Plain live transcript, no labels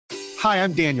Hi,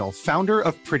 I'm Daniel, founder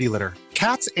of Pretty Litter.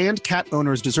 Cats and cat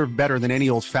owners deserve better than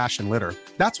any old-fashioned litter.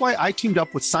 That's why I teamed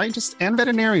up with scientists and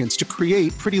veterinarians to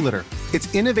create Pretty Litter.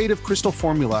 Its innovative crystal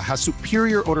formula has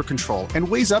superior odor control and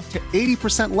weighs up to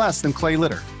 80% less than clay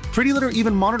litter. Pretty Litter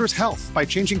even monitors health by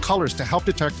changing colors to help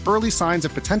detect early signs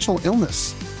of potential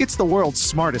illness. It's the world's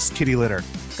smartest kitty litter.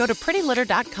 Go to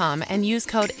prettylitter.com and use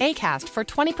code ACAST for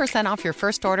 20% off your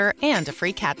first order and a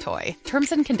free cat toy.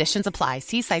 Terms and conditions apply.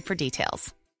 See site for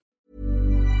details.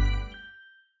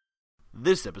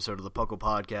 This episode of the Puckle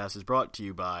Podcast is brought to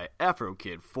you by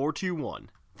AfroKid421.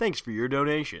 Thanks for your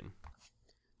donation.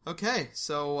 Okay,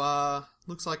 so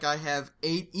looks like I have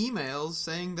 8 emails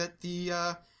saying that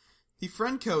the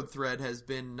friend code thread has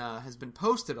been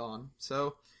posted on.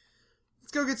 So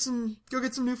let's go get some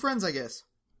new friends, I guess.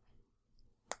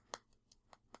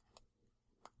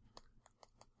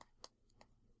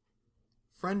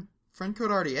 Friend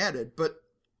code already added, but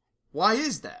why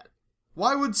is that?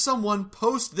 Why would someone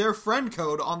post their friend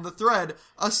code on the thread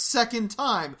a second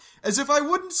time, as if I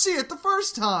wouldn't see it the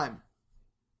first time?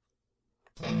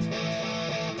 It's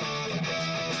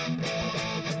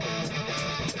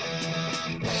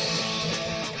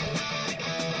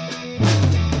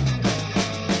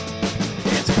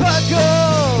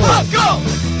Puckle! Puckle!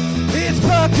 It's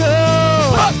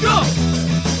Puckle! Puckle!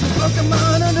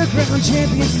 Pokemon Underground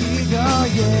Champions League, oh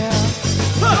yeah!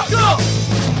 Puckle!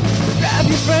 Grab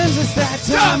your friends, it's that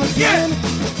time again.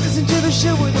 Listen to the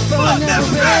show where the fun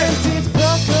never ends. It's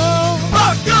Puckle!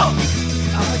 Puckle!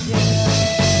 Oh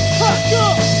yeah!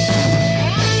 Puckle!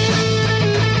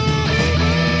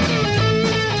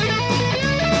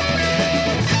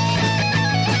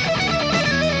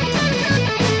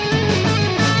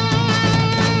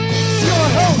 It's your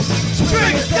host,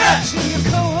 Trigger Dash, and your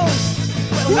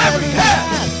co-host, Larry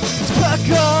Hat. It's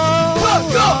Puckle!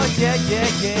 Puckle! Oh yeah, yeah,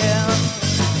 yeah!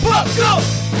 Puckle!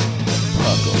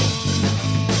 Puckle.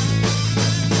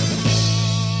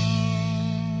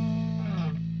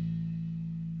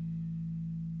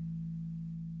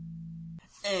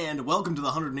 And welcome to the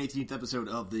 118th episode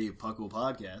of the Puckle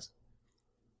Podcast.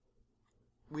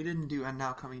 We didn't do And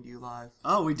Now Coming to You Live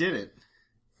Oh, we did it.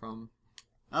 from...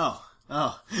 Oh.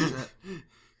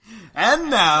 And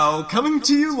now, coming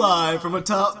to you live from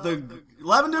atop the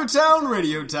Lavender Town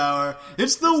Radio Tower,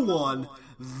 it's the one,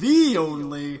 the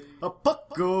only, a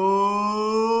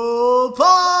Puckle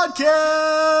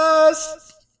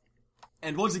Podcast!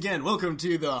 And once again, welcome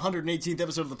to the 118th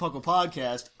episode of the Puckle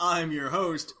Podcast. I'm your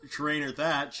host, Trainer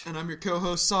Thatch. And I'm your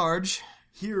co-host, Sarge.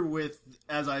 Here with,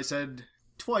 as I said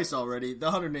twice already, the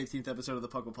 118th episode of the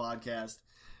Puckle Podcast.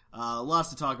 Lots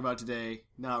to talk about today.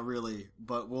 Not really,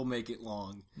 but we'll make it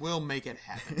long. We'll make it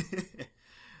happen.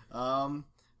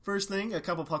 First thing, a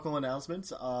couple Puckle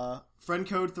announcements. Friend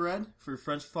code thread for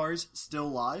French Fars still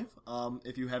live.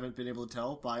 If you haven't been able to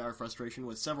tell by our frustration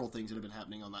with several things that have been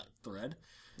happening on that thread.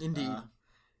 Indeed.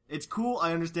 It's cool.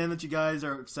 I understand that you guys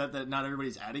are upset that not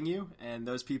everybody's adding you, and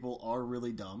those people are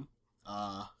really dumb.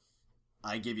 I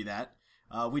give you that.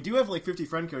 We do have like 50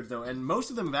 friend codes though, and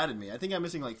most of them have added me. I think I'm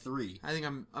missing like 3. I think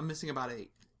I'm missing about 8.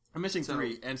 I'm missing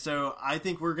 3, and so I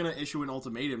think we're gonna issue an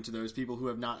ultimatum to those people who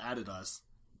have not added us.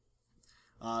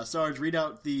 Sarge, read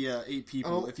out the 8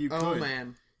 people if you could. Oh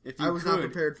man, if you I was not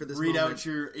prepared for this. Read moment. out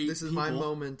your 8 people. This is my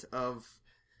moment of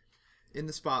in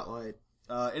the spotlight.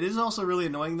 It is also really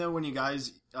annoying though when you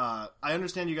guys. I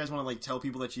understand you guys want to like tell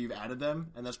people that you've added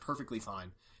them, and that's perfectly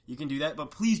fine. You can do that,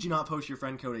 but please do not post your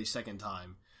friend code a second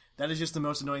time. That is just the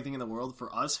most annoying thing in the world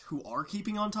for us who are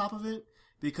keeping on top of it,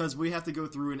 because we have to go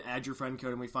through and add your friend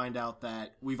code, and we find out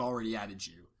that we've already added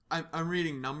you. I'm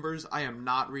reading numbers. I am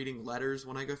not reading letters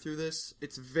when I go through this.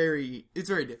 It's very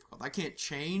difficult. I can't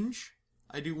change.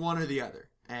 I do one or the other.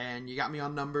 And you got me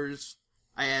on numbers.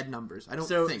 I add numbers. I don't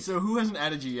think. So who hasn't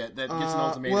added you yet that gets an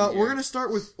ultimatum? Well, here? we're going to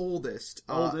start with oldest.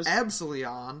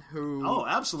 Absaleon, who... Oh,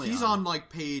 Absaleon. He's on, like,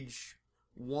 page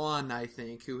 1, I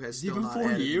think, who has still even not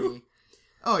before added you? me.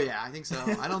 Oh, yeah, I think so.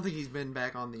 I don't think he's been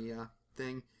back on the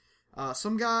thing.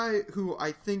 Some guy who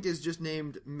I think is just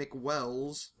named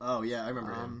McWells. Oh, yeah, I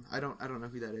remember him. I don't know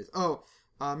who that is. Oh,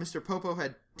 Mr. Popo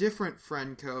had different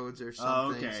friend codes or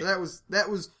something. Oh, okay. So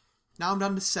that was... Now I'm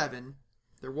down to 7.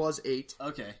 There was 8.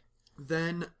 Okay.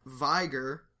 Then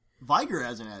Viger. Viger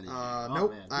hasn't added you.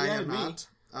 Nope, man. I have me. not.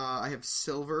 I have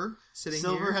Silver sitting here.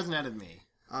 Silver hasn't added me.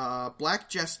 Black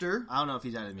Jester. I don't know if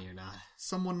he's added me or not.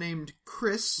 Someone named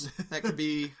Chris. That could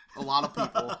be a lot of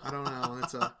people. I don't know.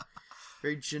 That's a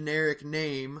very generic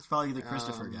name. It's probably the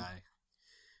Christopher guy.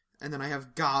 And then I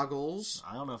have Goggles.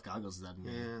 I don't know if Goggles is added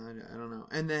me. Yeah, I don't know.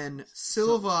 And then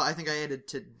Silva, I think I added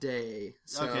today.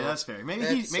 So okay, that's fair.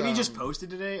 Maybe he just posted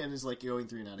today and is like going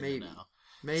through and adding it now.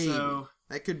 Maybe. So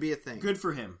That could be a thing. Good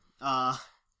for him.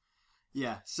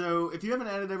 Yeah, so if you haven't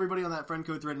added everybody on that friend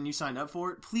code thread and you signed up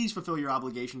for it, please fulfill your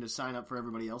obligation to sign up for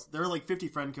everybody else. There are like 50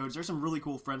 friend codes. There's some really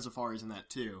cool friend safaris in that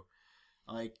too.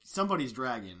 Like, somebody's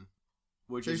dragon,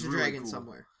 which There's is a really dragon cool.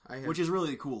 somewhere. Which is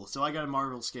really cool. So I got a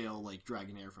Marvel scale, like,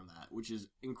 Dragonair from that, which is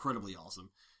incredibly awesome.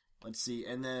 Let's see.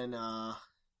 And then,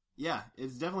 yeah,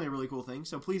 it's definitely a really cool thing.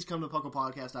 So please come to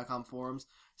PucklePodcast.com forums,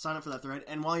 sign up for that thread,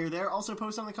 and while you're there, also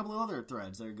post on a couple of other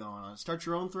threads that are going on. Start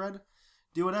your own thread.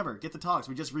 Do whatever. Get the talks.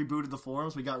 We just rebooted the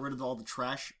forums. We got rid of all the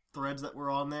trash threads that were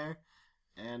on there.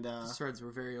 And, These threads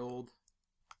were very old.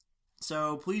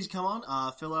 So please come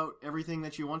on, fill out everything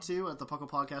that you want to at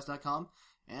thepucklepodcast.com,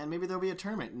 and maybe there'll be a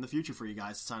tournament in the future for you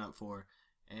guys to sign up for,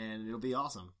 and it'll be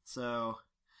awesome. So,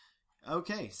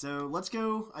 okay, so let's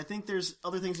go. I think there's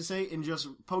other things to say in just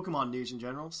Pokemon news in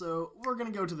general, so we're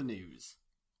going to go to the news.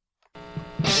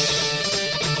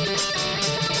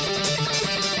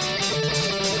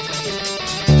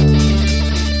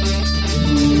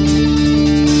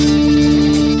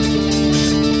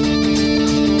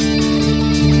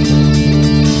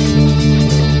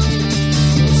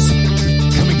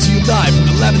 Live from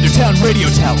the Lavender Town Radio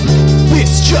Tower.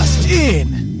 This just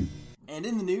in. And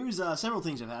in the news, several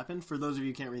things have happened. For those of you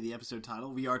who can't read the episode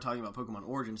title, we are talking about Pokemon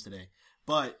Origins today.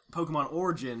 But Pokemon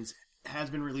Origins has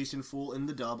been released in full in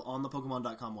the dub on the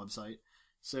Pokemon.com website.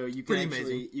 So you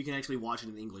can actually watch it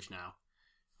in English now.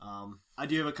 I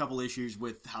do have a couple issues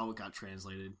with how it got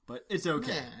translated, but it's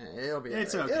okay. Yeah, it'll be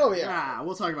It's alright. okay. It'll be alright.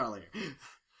 We'll talk about it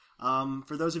later.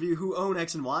 For those of you who own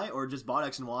X and Y, or just bought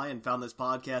X and Y and found this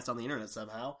podcast on the internet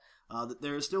somehow,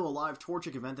 there is still a live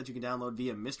Torchic event that you can download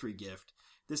via Mystery Gift.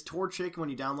 This Torchic, when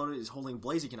you download it, is holding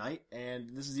Blazikenite, and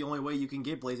this is the only way you can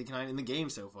get Blazikenite in the game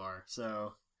so far.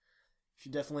 So, you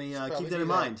should definitely keep that in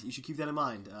mind. You should keep that in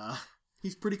mind.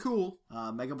 He's pretty cool.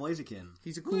 Mega Blaziken.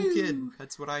 He's a cool kid.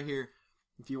 That's what I hear.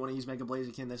 If you want to use Mega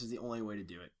Blaziken, this is the only way to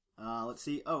do it. Let's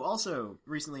see. Oh, also,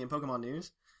 recently in Pokemon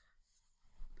news,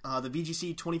 the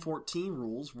VGC 2014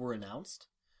 rules were announced,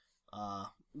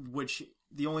 which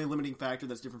the only limiting factor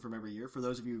that's different from every year, for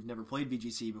those of you who've never played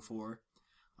VGC before,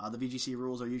 the VGC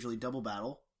rules are usually double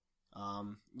battle.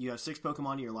 You have 6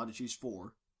 Pokemon, you're allowed to choose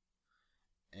 4,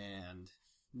 and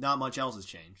not much else has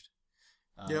changed.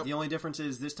 Yep. The only difference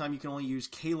is this time you can only use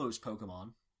Kalos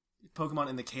Pokemon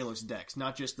in the Kalos Dex,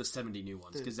 not just the 70 new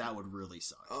ones, because that would really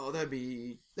suck. Oh, that'd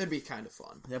be kind of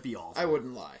fun. That'd be awful. I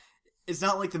wouldn't lie. It's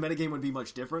not like the metagame would be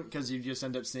much different, because you just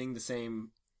end up seeing the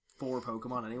same 4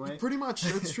 Pokemon anyway. Pretty much,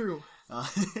 that's true.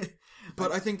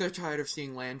 But I think they're tired of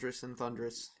seeing Landorus and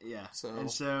Thundurus. Yeah. So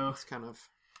it's kind of...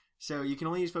 So you can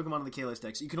only use Pokemon in the Kalos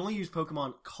Dex. You can only use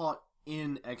Pokemon caught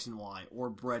in X and Y, or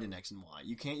bred in X and Y.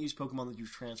 You can't use Pokemon that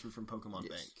you've transferred from Pokemon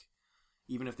Bank,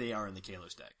 even if they are in the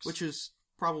Kalos Dex. Which is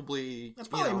probably, That's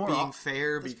probably more being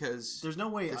fair, because there's no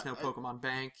way... there's no Pokemon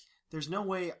Bank. There's no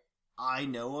way I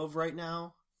know of right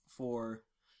now for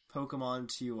Pokemon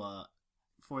to,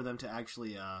 for them to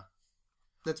actually,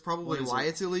 That's probably What is why it?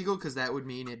 it's illegal, because that would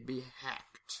mean it'd be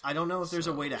hacked. I don't know if there's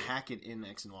a way to hack it in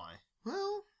X and Y.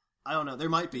 Well, I don't know. There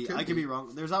might be. Could I could be. be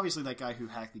wrong. There's obviously that guy who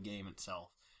hacked the game itself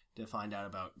to find out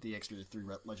about the extra 3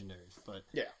 legendaries. But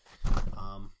yeah.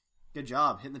 Good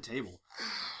job hitting the table.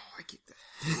 I kicked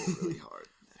that really hard.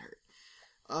 That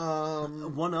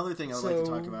hurt. One other thing I would like to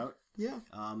talk about Yeah.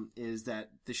 is that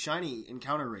the shiny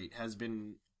encounter rate has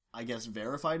been, I guess,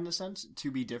 verified in a sense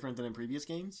to be different than in previous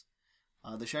games.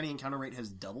 The shiny encounter rate has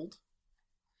doubled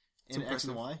in X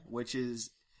and Y, which is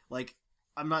like,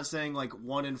 I'm not saying like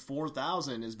 1 in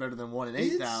 4,000 is better than 1 in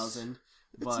 8,000.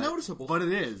 It's noticeable. But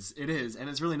it is, and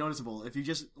it's really noticeable. If you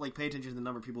just like pay attention to the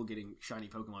number of people getting shiny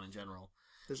Pokemon in general,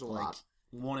 There's a like lot.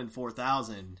 1 in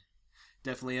 4,000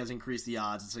 definitely has increased the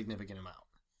odds a significant amount.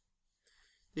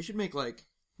 They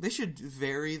should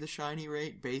vary the shiny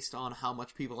rate based on how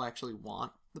much people actually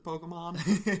want the Pokemon.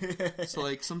 So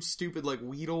like some stupid like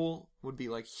Weedle would be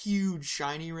like huge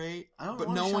shiny rate, I don't but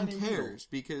want no one shiny cares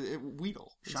because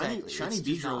Weedle. Shiny It's just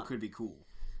Beedrill not. could be cool.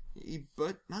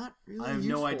 But not really. I have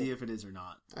useful. no idea if it is or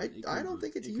not. It I could don't be.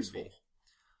 think it's It could useful. be.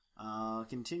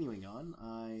 Continuing on,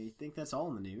 I think that's all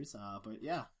in the news. But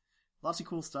yeah, lots of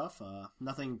cool stuff.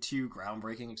 Nothing too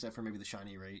groundbreaking except for maybe the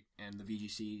shiny rate and the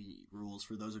VGC rules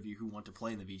for those of you who want to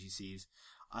play in the VGCs.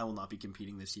 I will not be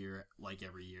competing this year like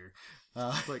every year.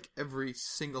 Like every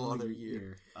single other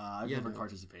year. I've Yeah, never no.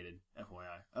 participated,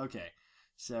 FYI. Okay,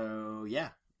 so yeah,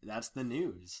 that's the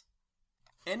news.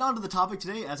 And on to the topic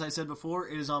today, as I said before,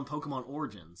 it is on Pokemon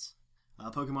Origins.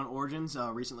 Pokemon Origins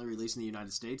recently released in the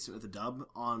United States with a dub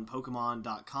on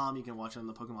Pokemon.com. You can watch it on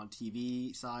the Pokemon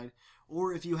TV side,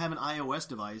 or if you have an iOS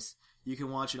device, you can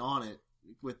watch it on it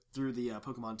through the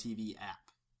Pokemon TV app.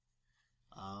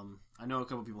 I know a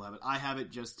couple people have it. I have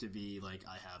it just to be like,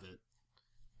 I have it.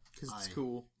 Because it's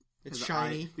cool. It's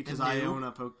shiny. Because and I new.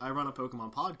 own I run a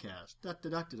Pokemon podcast.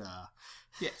 Da-da-da-da-da.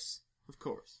 Yes, of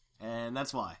course. And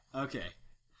that's why. Okay.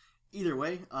 Either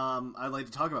way, I'd like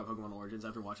to talk about Pokemon Origins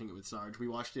after watching it with Sarge. We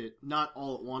watched it not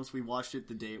all at once. We watched it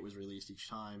the day it was released each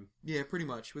time. Yeah, pretty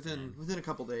much. Within a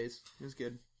couple days. It was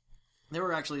good. There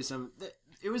were actually some...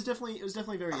 It was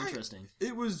definitely very interesting.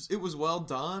 It was well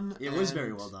done. It was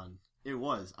very well done. It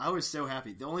was. I was so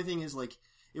happy. The only thing is, like,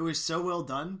 it was so well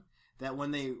done that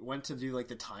when they went to do, like,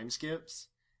 the time skips,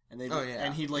 and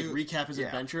and he'd, like, recap his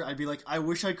adventure, I'd be like, I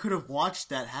wish I could have watched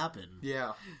that happen.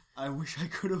 Yeah. I wish I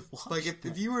could have watched Like,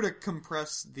 if you were to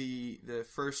compress the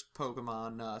first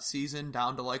Pokemon season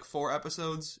down to, like, 4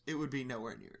 episodes, it would be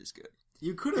nowhere near as good.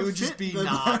 You could have it would fit just be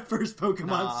the first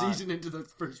Pokemon season into the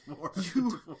first 4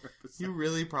 episodes. You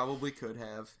really probably could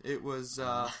have. It was...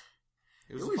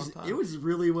 It was a fun time. It was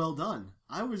really well done.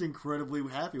 I was incredibly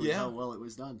happy with how well it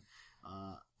was done.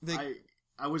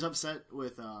 I was upset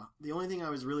with the only thing I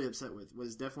was really upset with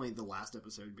was definitely the last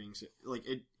episode being so, like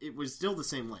it was still the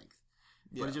same length,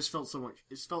 but it just felt so much.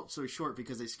 It felt so short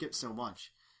because they skipped so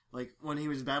much. Like when he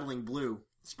was battling Blue.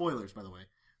 Spoilers, by the way.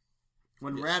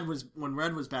 When Red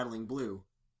was battling Blue,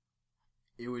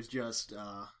 it was just.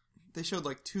 They showed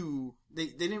like 2. They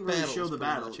didn't really show the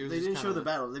battle. They didn't show the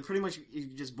battle. They pretty much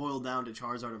just boiled down to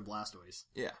Charizard and Blastoise.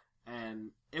 Yeah,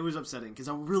 and it was upsetting because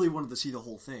I really wanted to see the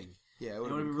whole thing. Yeah, it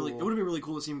would have been cool. It would have been really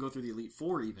cool to see him go through the Elite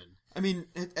Four. Even I mean,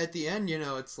 at the end,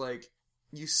 it's like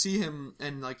you see him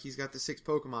and like he's got the 6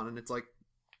 Pokemon, and it's like,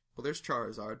 well, there's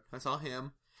Charizard. I saw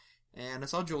him, and I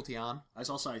saw Jolteon. I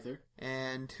saw Scyther.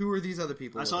 And who are these other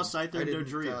people? I saw Scyther and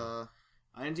Dodrio.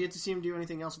 I didn't get to see him do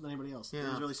anything else with anybody else. Yeah. It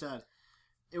was really sad.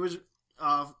 It was.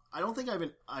 I don't think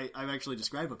I've actually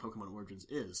described what Pokemon Origins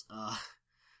is.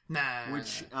 Nah.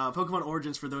 Which Pokemon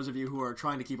Origins, for those of you who are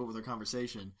trying to keep up with our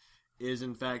conversation, is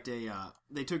in fact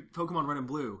they took Pokemon Red and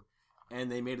Blue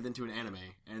and they made it into an anime,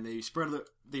 and they spread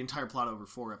the entire plot over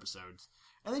 4 episodes.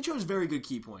 And they chose very good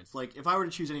key points. Like if I were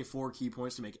to choose any 4 key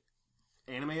points to make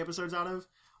anime episodes out of,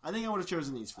 I think I would have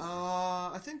chosen these 4.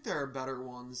 I think there are better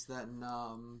ones than.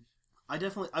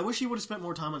 I wish he would have spent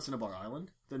more time on Cinnabar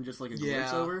Island than just like a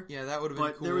glimpse over. Yeah, that would have been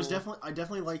cool. But there was I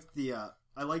definitely liked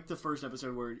I liked the first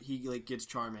episode where he like gets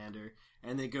Charmander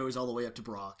and it goes all the way up to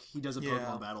Brock. He does a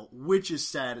Pokemon battle, which is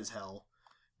sad as hell.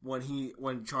 When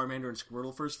Charmander and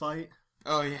Squirtle first fight.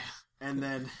 Oh yeah. And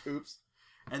then oops.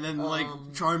 And then like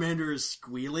Charmander is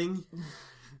squealing.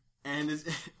 And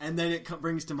then it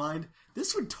brings to mind,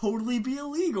 this would totally be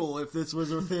illegal if this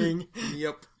was a thing.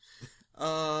 Yep.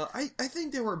 I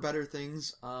think there were better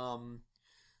things.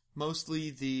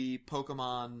 Mostly the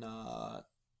Pokemon,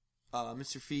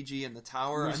 Mr. Fiji and the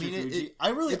tower. Mr. I mean, Fiji.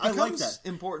 I like that.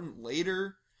 Important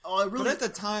later. Oh, but at the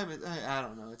time, I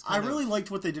don't know. I really liked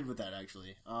what they did with that.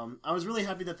 Actually, I was really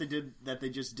happy that they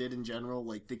just did in general,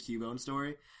 like the Cubone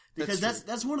story, because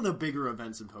that's one of the bigger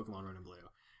events in Pokemon Red and Blue.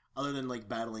 Other than like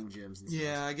battling gyms and stuff.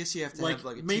 Yeah, I guess you have to have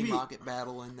like a Team Rocket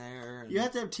battle in there. You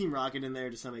have to have Team Rocket in there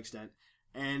to some extent.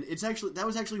 And that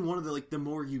was actually one of the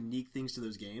more unique things to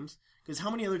those games. Because how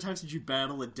many other times did you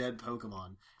battle a dead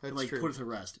Pokemon and put it to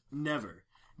rest? Never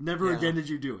again did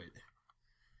you do it.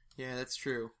 Yeah, that's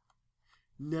true.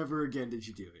 Never again did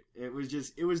you do it.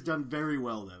 It was done very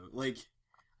well though. Like,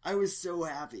 I was so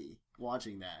happy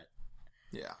watching that.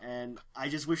 Yeah. And I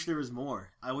just wish there was more.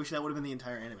 I wish that would have been the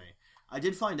entire anime. I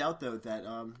did find out though that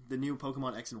the new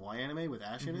Pokemon X and Y anime with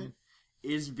Ash in it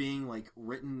is being like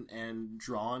written and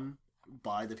drawn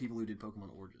by the people who did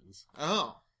Pokemon Origins.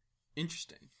 Oh,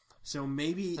 interesting. So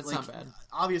maybe that's not bad.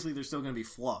 Obviously, there's still going to be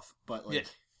fluff, but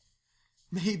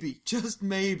maybe, just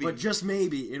maybe, but just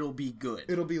maybe it'll be good.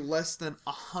 It'll be less than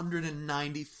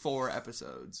 194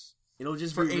 episodes. It'll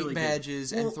just for be 8 really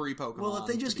badges and 3 Pokemon. Well, if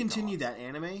they just continue that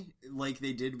anime like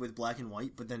they did with Black and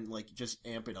White, but then like just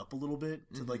amp it up a little bit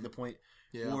to like the point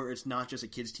where it's not just a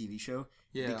kids' TV show,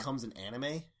 it becomes an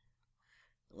anime.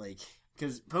 Like,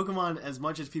 because Pokemon, as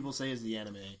much as people say is the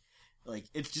anime, like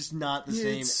it's just not the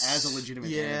same as a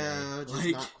legitimate anime. Yeah,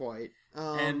 just not quite.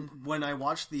 And when I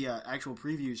watched the actual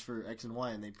previews for X and Y,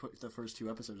 and they put the first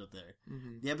 2 episodes up there,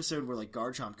 the episode where like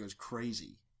Garchomp goes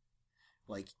crazy.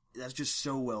 Like, that's just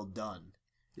so well done.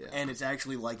 Yeah. And it's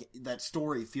actually like, that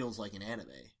story feels like an anime.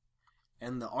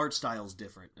 And the art style's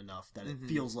different enough that it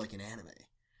feels like an anime.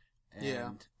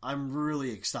 And I'm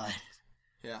really excited.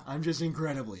 Yeah. I'm just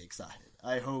incredibly excited.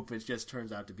 I hope it just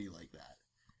turns out to be like that.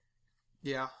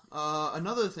 Yeah.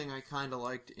 Another thing I kind of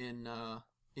liked in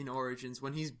Origins,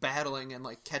 when he's battling and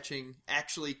like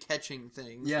actually catching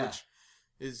things, which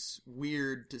is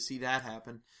weird to see that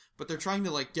happen. but they're trying to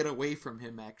like get away from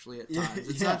him actually at Yeah, times.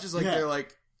 It's yeah, not just like yeah. they're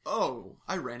like, oh,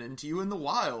 I ran into you in the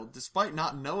wild. Despite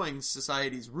not knowing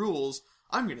society's rules,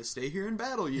 I'm going to stay here and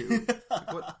battle you.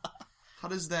 Like, what? How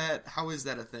is that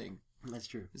a thing? That's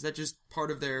true. Is that just part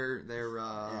of their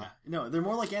Yeah. No, they're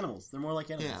more like animals. Yeah.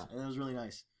 And that was really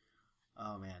nice.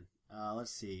 Oh, man.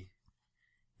 Let's see.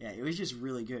 Yeah, it was just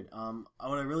really good.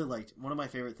 What I really liked, one of my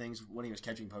favorite things when he was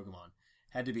catching Pokemon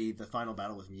had to be the final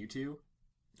battle with Mewtwo.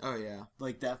 Oh, yeah.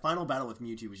 Like, that final battle with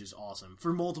Mewtwo was just awesome.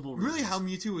 For multiple reasons. Really how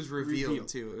Mewtwo was revealed,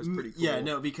 too. It was pretty cool. Yeah,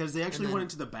 no, because they actually And then-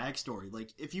 went into the backstory. Like,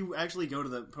 if you actually go to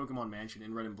the Pokemon Mansion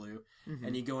in Red and Blue,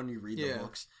 and you go and you read the Yeah.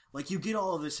 books, like, you get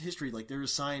all of this history. Like, there were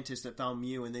scientists that found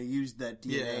Mew, and they used that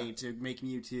DNA to make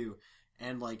Mewtwo.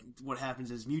 And, like, what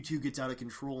happens is Mewtwo gets out of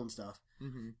control and stuff.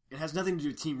 Mm-hmm. It has nothing to do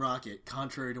with Team Rocket,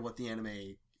 contrary to what the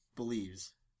anime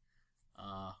believes.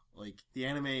 Like, the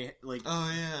anime, like...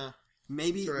 Oh, yeah.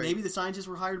 Maybe That's right. maybe the scientists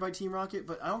were hired by Team Rocket,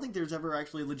 but I don't think there's ever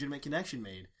actually a legitimate connection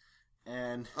made.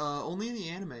 And Only in the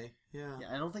anime. Yeah.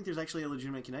 I don't think there's actually a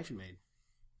legitimate connection made.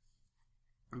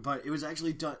 But it was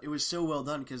actually done. It was so well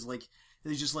done because like it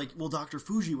was just like, well, Dr.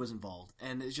 Fuji was involved,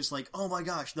 and it's just like, oh my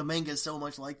gosh, the manga is so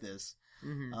much like this.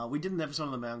 Mm-hmm. We did an episode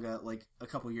on the manga like a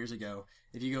couple years ago.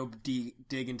 If you go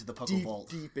dig into the Puckle Vault,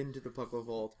 Deep into the Puckle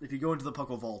Vault. if you go into the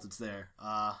Puckle Vault, it's there.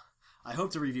 I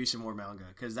hope to review some more manga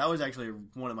because that was actually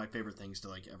one of my favorite things to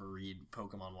like ever read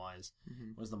Pokemon wise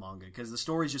was the manga because the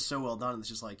story's just so well done. It's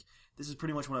just like this is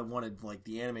pretty much what I wanted like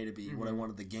the anime to be, what I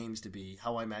wanted the games to be,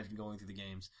 how I imagined going through the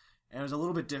games. And it was a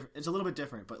little bit different. It's a little bit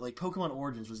different, but like Pokemon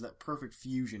Origins was that perfect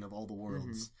fusion of all the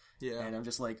worlds. Yeah. And I'm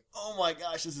just like, oh my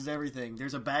gosh, this is everything.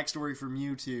 There's a backstory for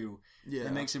Mewtwo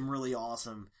that makes him really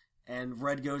awesome. And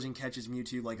Red goes and catches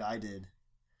Mewtwo like I did,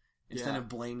 instead of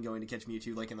Blaine going to catch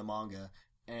Mewtwo like in the manga.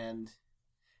 And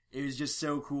it was just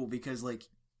so cool because, like,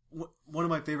 one of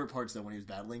my favorite parts, though, when he was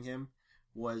battling him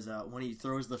was when he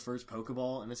throws the first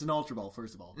Pokeball, and it's an Ultra Ball,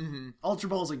 first of all. Mm-hmm. Ultra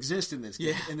Balls exist in this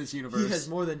game, in this universe. He has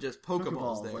more than just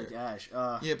Pokeballs there. like Ash.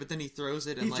 Yeah, but then he throws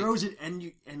it and he throws it, and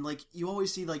you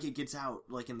always see, like, it gets out,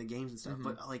 like, in the games and stuff,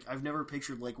 but, like, I've never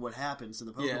pictured, like, what happens to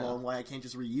the Pokeball and why I can't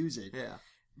just reuse it. Yeah.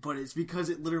 But it's because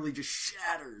it literally just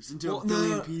shatters into a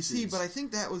billion pieces. See, but I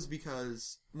think that was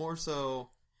because, more so,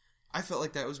 I felt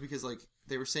like that was because, like,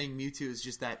 they were saying Mewtwo is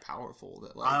just that powerful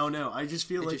that, like... I don't know. I just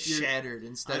feel like just shattered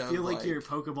instead of, I feel like your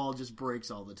Pokeball just breaks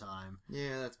all the time.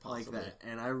 Yeah, that's possible. Like that.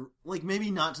 And I... Like,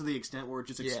 maybe not to the extent where it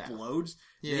just explodes.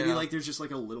 Yeah. Maybe, like, there's just,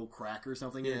 like, a little crack or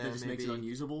something in it that just makes it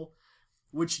unusable.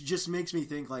 Which just makes me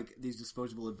think, like, these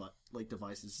disposable, like,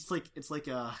 devices. It's like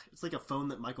a phone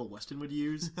that Michael Weston would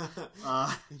use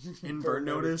in Burn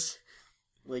Notice.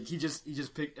 Like, he just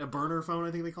picked a burner phone,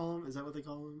 I think they call them. Is that what they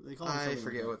call them? They call them I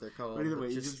forget what they're called. But either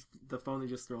way, the phone they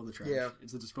just throw in the trash. Yeah.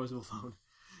 It's a disposable phone.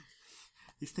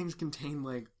 These things contain,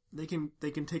 like, they can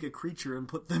take a creature and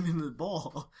put them in the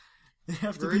ball. They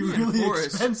have to be really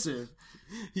expensive.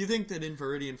 You think that in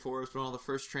Viridian Forest, when all the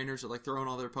first trainers are, like, throwing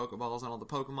all their Pokeballs and all the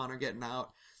Pokemon are getting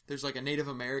out, there's, like, a Native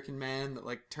American man that,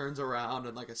 like, turns around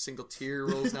and, like, a single tear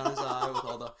rolls down his eye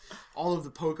with all of the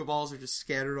Pokeballs are just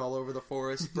scattered all over the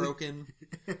forest, broken.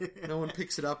 No one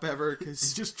picks it up ever because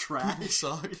it's just trash. People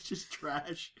suck. It's just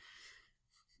trash.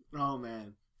 Oh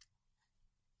man.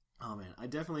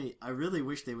 I really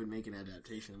wish they would make an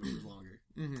adaptation that was longer.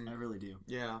 Mm-hmm. I really do.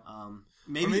 Yeah.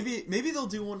 Maybe they'll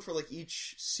do one for like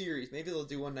each series. Maybe they'll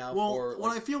do one now for.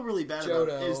 What I feel really bad about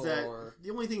is that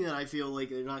the only thing that I feel like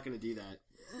they're not going to do that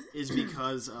is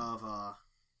because of.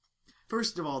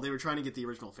 First of all, they were trying to get the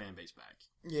original fan base back.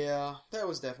 Yeah, that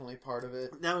was definitely part of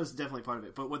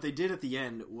it. But what they did at the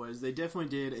end was they definitely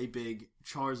did a big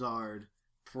Charizard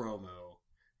promo.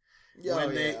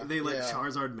 When they let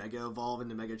Charizard Mega evolve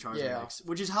into Mega Charizard X,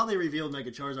 which is how they revealed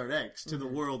Mega Charizard X to the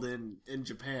world in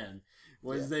Japan.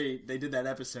 They did that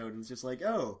episode and it's just like,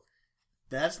 oh,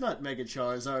 that's not Mega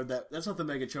Charizard. That's not the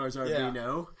Mega Charizard we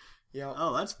know. Yeah.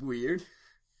 Oh, that's weird.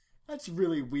 That's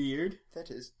really weird. That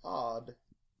is odd.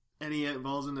 And he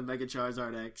evolves into Mega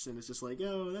Charizard X, and it's just like,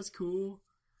 oh, that's cool.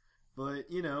 But,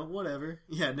 whatever.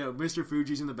 Yeah, no, Mr.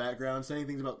 Fuji's in the background saying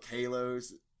things about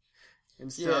Kalos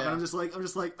and stuff. Yeah. And I'm just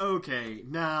like, okay,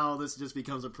 now this just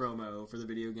becomes a promo for the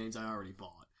video games I already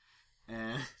bought.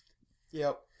 And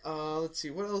yep. Let's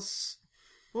see, what else?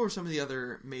 What were some of the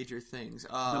other major things?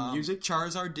 The music?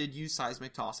 Charizard did use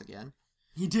Seismic Toss again.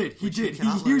 He did. He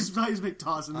used Seismic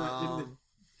Toss in that.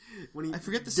 When I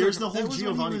forget the there's the whole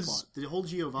Giovanni plot. The whole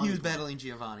Giovanni. He was battling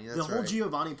Giovanni. That's the whole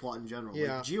Giovanni plot in general.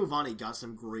 Yeah. Like, Giovanni got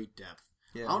some great depth.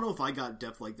 Yeah. I don't know if I got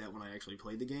depth like that when I actually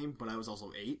played the game, but I was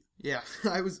also 8. Yeah,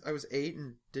 I was 8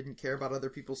 and didn't care about other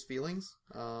people's feelings.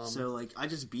 So like I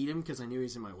just beat him because I knew he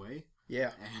was in my way.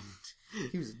 Yeah,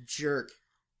 and he was a jerk.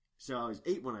 So I was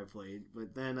 8 when I played,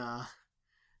 but then,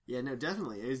 yeah, no,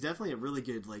 definitely. It was definitely a really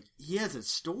good, like, he has a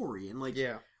story, and, like,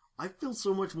 Yeah. I feel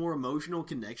so much more emotional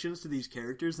connections to these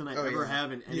characters than I ever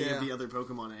have in any of the other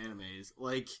Pokemon animes.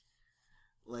 Like,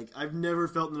 I've never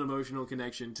felt an emotional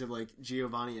connection to, like,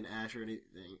 Giovanni and Ash or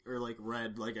anything, or, like,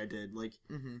 Red like I did. Like,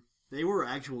 they were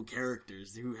actual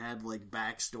characters who had, like,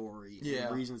 backstory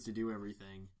and reasons to do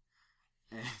everything.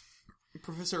 And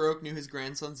Professor Oak knew his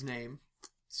grandson's name,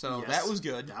 so yes, that was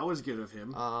good. That was good of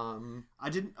him. I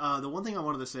didn't, the one thing I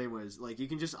wanted to say was, like, you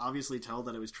can just obviously tell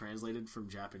that it was translated from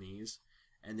Japanese,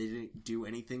 and they didn't do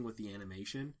anything with the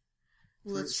animation.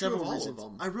 Well, that's true of all of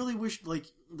them. I really wish, like,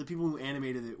 the people who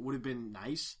animated it would have been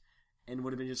nice, and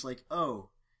would have been just like, oh,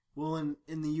 well, in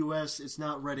the U.S., it's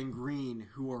not red and green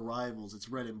who are rivals, it's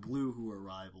red and blue who are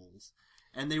rivals.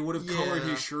 And they would have colored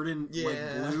his shirt in,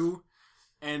 like, blue,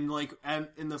 and, like, and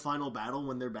in the final battle,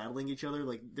 when they're battling each other,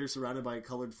 like, they're surrounded by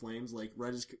colored flames, like,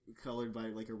 red is colored by,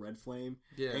 like, a red flame,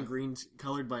 and green's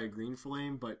colored by a green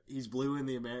flame, but he's blue in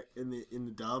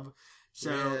the dub.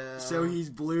 So he's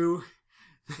blue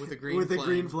with a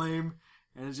green flame,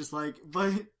 and it's just like,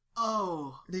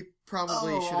 they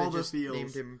probably should have just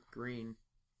named him Green.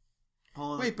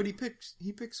 Wait, but he picked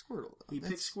Squirtle, though. He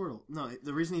picked Squirtle. No,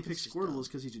 the reason he picked Squirtle is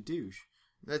because he's a douche.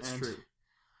 That's true.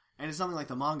 And it's something like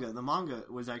the manga. The manga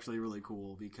was actually really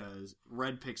cool because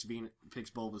Red picks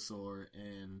Bulbasaur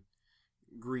and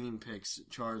Green picks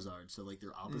Charizard, so, like,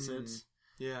 they're opposites.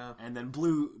 Yeah. And then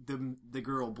Blue, the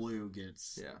girl Blue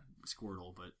gets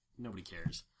Squirtle, but nobody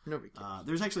cares. Nobody cares.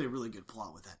 There's actually a really good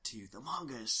plot with that, too. The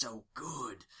manga is so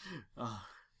good.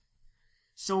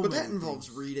 But that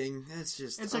involves reading.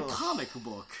 It's a comic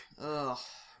book.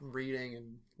 Reading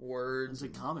and words.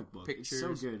 It's a comic book. Pictures.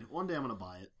 It's so good. One day I'm going to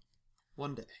buy it.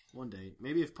 One day.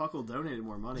 Maybe if Puckle donated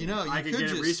more money, I could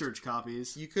get research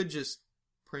copies. You could just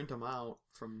print them out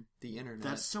from the internet.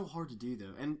 That's so hard to do,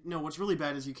 though. And no, what's really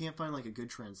bad is you can't find, like, a good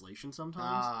translation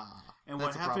sometimes. And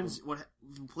what happens,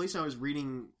 the place I was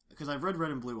reading, because I've read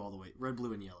Red and Blue all the way, Red,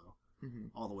 Blue, and Yellow,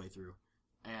 all the way through.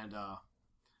 And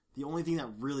the only thing that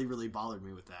really, really bothered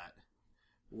me with that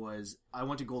was I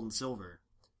went to Gold and Silver,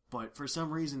 but for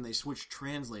some reason they switched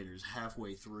translators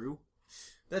halfway through.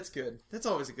 That's good. That's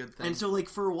always a good thing. And so, like,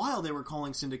 for a while they were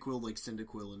calling Cyndaquil, like,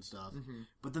 Cyndaquil and stuff.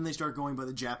 But then they start going by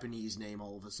the Japanese name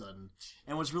all of a sudden.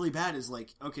 And what's really bad is,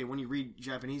 like, okay, when you read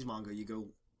Japanese manga, you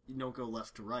don't go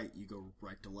left to right, you go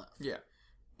right to left. Yeah.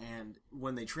 And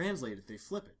when they translate it, they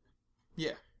flip it.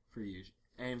 Yeah. For you.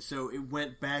 And so it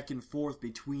went back and forth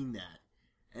between that.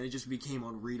 And it just became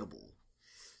unreadable.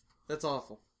 That's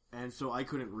awful. And so I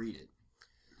couldn't read it.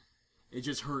 It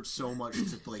just hurt so much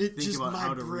to, like, think about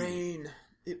how to read it.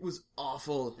 It was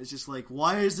awful. It's just like,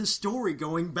 why is the story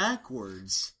going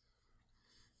backwards?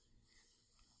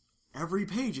 Every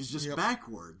page is just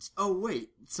backwards. Oh, wait,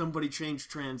 somebody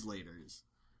changed translators.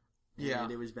 Yeah.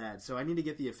 And it was bad. So I need to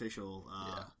get the official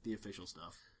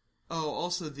stuff. Oh,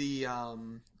 also the,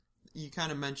 you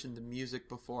kind of mentioned the music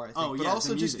before, I think. But yeah,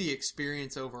 also just the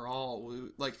experience overall.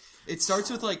 Like, it starts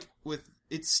with,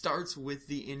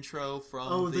 the intro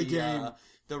from the game.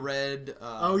 The red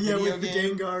with game. the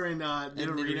Gengar and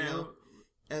Nidorino.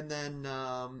 And then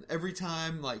every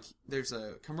time, like, there's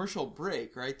a commercial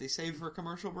break, right? They save for a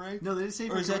commercial break? No, they didn't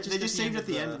save. They just saved at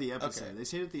the end of the episode. Okay. They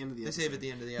saved at the end of the episode. They save at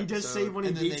the end of the episode. He does save when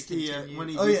he beats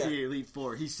the Elite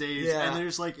Four. He saves, and they're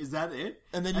just like, "Is that it?"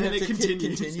 And then you have to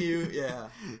continue.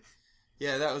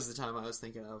 Yeah, that was the time I was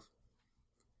thinking of.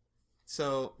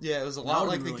 So, yeah, it was a lot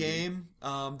like the game.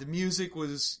 The music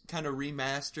was kind of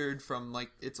remastered from,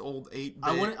 like, its old 8-bit.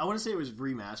 I want to say it was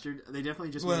remastered. They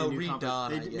definitely just made a new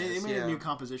composition. They made a new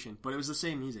composition, but it was the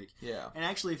same music. Yeah. And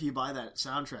actually, if you buy that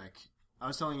soundtrack, I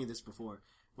was telling you this before,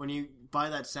 when you buy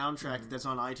that soundtrack that's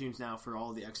on iTunes now for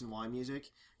all the X and Y music,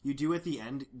 you do at the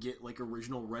end get, like,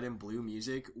 original Red and Blue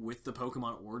music with the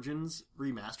Pokemon Origins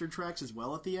remastered tracks as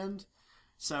well at the end.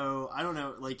 So, I don't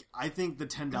know, like, I think the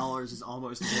 $10 is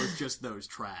almost worth just those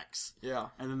tracks. Yeah.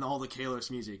 And then all the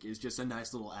Kalos music is just a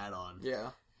nice little add-on.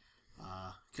 Yeah.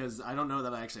 Because I don't know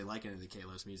that I actually like any of the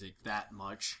Kalos music that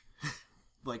much.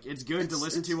 Like, it's good to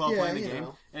listen to while playing the game.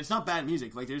 And it's not bad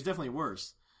music. Like, there's definitely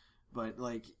worse. But,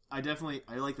 like, I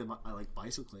like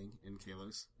bicycling in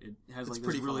Kalos. It has, like,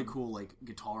 this really cool, like,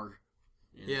 guitar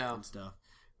and stuff.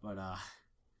 But,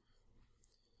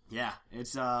 yeah,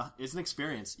 it's an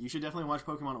experience. You should definitely watch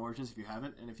Pokemon Origins if you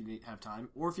haven't, and if you have time.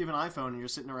 Or if you have an iPhone and you're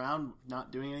sitting around not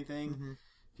doing anything,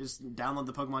 just download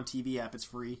the Pokemon TV app. It's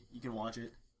free. You can watch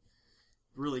it.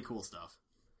 Really cool stuff.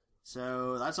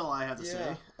 So, that's all I have to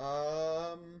say.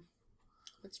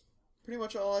 That's pretty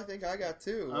much all I think I got,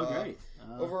 too. Oh, great.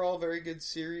 Overall, very good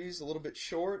series. A little bit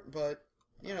short, but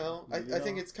you know, I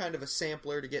think it's kind of a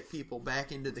sampler to get people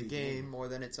back into the game more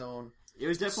than its own. It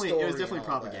was definitely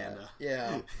propaganda.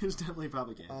 Yeah, it was definitely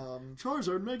propaganda.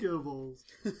 Charizard Mega Evolves.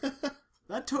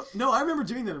 No, I remember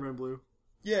doing that in Red and Blue.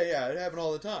 Yeah, it happened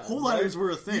all the time. Whole items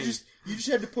were a thing. You just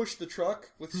had to push the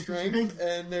truck with strength,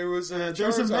 and there was a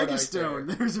Mega Stone.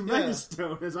 There was a Mega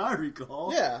Stone, as I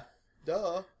recall. Yeah,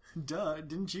 duh.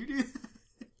 Didn't you do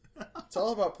that? It's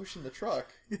all about pushing the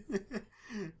truck.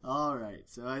 Alright,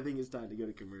 so I think it's time to go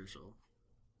to commercial.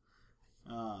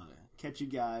 Catch you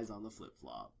guys on the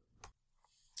flip-flop.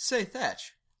 Say,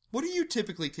 Thatch, what do you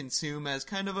typically consume as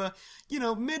kind of a,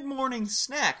 mid-morning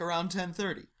snack around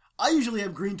 10:30? I usually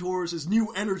have Green Taurus'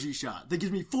 new energy shot that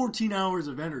gives me 14 hours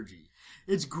of energy.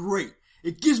 It's great.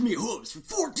 It gives me hooves for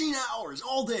 14 hours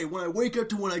all day when I wake up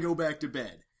to when I go back to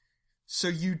bed. So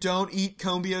you don't eat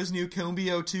Combio's new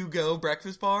Combio 2 Go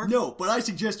breakfast bar? No, but I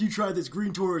suggest you try this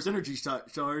Green Taurus energy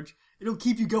charge. It'll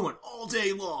keep you going all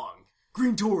day long.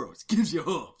 Green Taurus gives you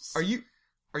hooves. Are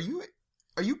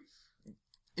you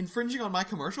infringing on my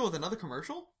commercial with another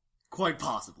commercial? Quite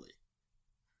possibly.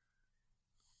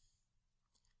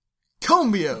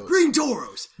 Combio Green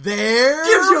Taurus. There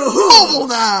gives you hooves. Mobile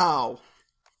now.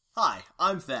 Hi,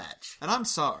 I'm Thatch. And I'm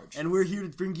Sarge. And we're here to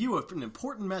bring you an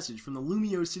important message from the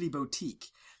Lumio City Boutique.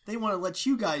 They want to let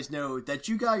you guys know that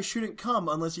you guys shouldn't come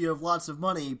unless you have lots of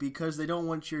money because they don't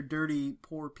want your dirty,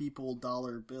 poor people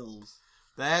dollar bills.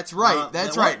 That's right.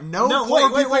 That's right. No,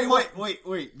 poor people.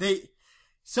 Wait.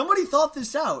 Somebody thought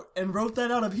this out and wrote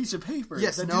that on a piece of paper.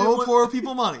 Yes, no poor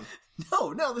people money.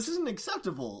 No, this isn't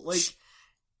acceptable.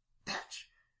 Thatch,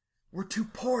 we're too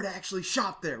poor to actually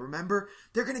shop there, remember?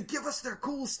 They're gonna give us their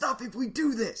cool stuff if we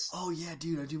do this. Oh yeah,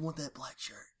 dude, I do want that black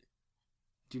shirt.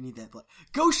 Do you need that black?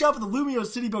 Go shop at the Lumio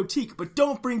City Boutique, but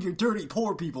don't bring your dirty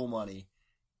poor people money.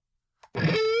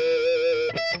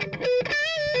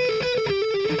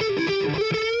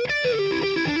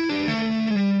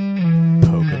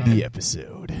 Poke of the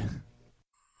episode.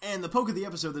 And the poke of the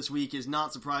episode this week is,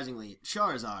 not surprisingly,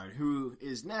 Charizard, who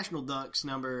is National Ducks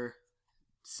number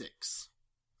 6.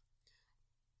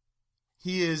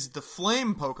 He is the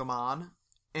Flame Pokemon,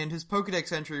 and his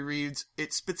Pokedex entry reads,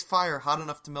 "It spits fire hot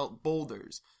enough to melt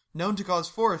boulders, known to cause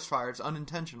forest fires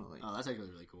unintentionally." Oh, that's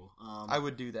actually really cool. I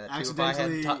would do that, too.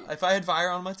 Accidentally... If I had fire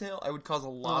on my tail, I would cause a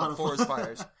lot of forest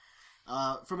fires.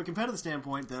 From a competitive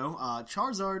standpoint, though,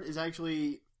 Charizard is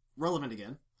actually relevant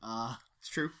again. It's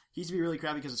true. He used to be really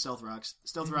crappy because of Stealth Rocks.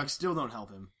 Stealth Rocks still don't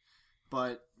help him.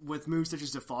 But with moves such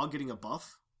as Defog getting a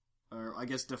buff, or I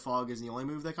guess Defog is the only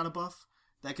move that got a buff,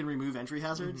 that can remove entry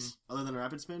hazards, other than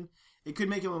Rapid Spin, it could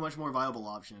make him a much more viable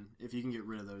option if you can get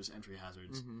rid of those entry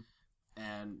hazards.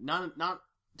 And not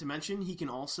to mention, he can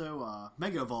also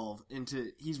Mega Evolve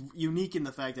into... He's unique in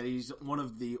the fact that he's one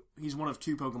of 2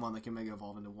 Pokemon that can Mega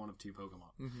Evolve into one of 2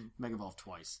 Pokemon. Mega Evolve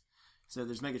twice. So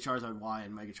there's Mega Charizard Y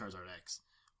and Mega Charizard X.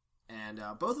 And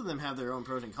both of them have their own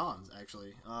pros and cons,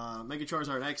 actually. Mega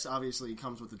Charizard X obviously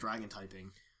comes with the Dragon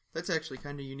typing. That's actually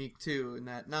kind of unique, too, in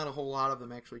that not a whole lot of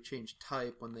them actually change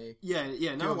type when they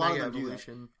not a lot of them do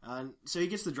that. So he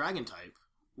gets the Dragon type,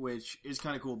 which is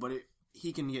kind of cool, but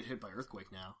he can get hit by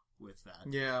Earthquake now with that.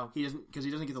 Yeah. Because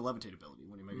he doesn't get the Levitate ability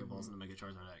when he Mega Evolves into Mega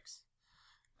Charizard X.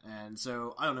 And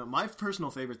so, I don't know, my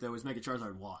personal favorite, though, is Mega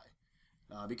Charizard Y.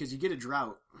 Because you get a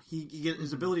Drought,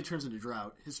 his ability turns into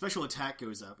Drought, his special attack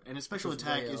goes up, and his special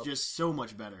attack is just so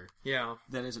much better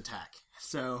than his attack.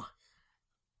 So...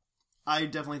 I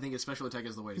definitely think his special attack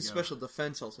is the way to go. His special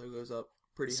defense also goes up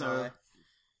pretty high.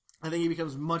 I think he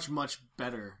becomes much, much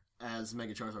better as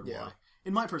Mega Charizard Y,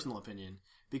 in my personal opinion.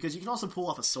 Because you can also pull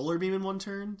off a Solar Beam in one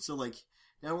turn, so not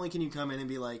only can you come in and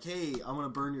be like, hey, I'm going to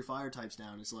burn your fire types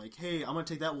down, it's like, hey, I'm going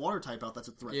to take that water type out that's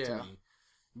a threat to me.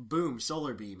 Boom,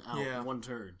 Solar Beam out in one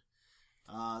turn.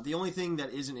 The only thing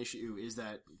that is an issue is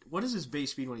that, what is his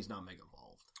base speed when he's not Mega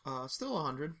Evolved? Still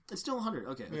 100. It's still 100,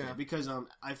 okay. Yeah. Because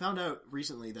I found out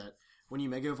recently that when you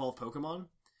Mega Evolve Pokemon,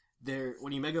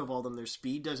 when you Mega Evolve them, their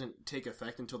speed doesn't take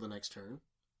effect until the next turn.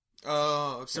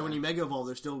 Oh, okay. So when you Mega Evolve,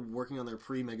 they're still working on their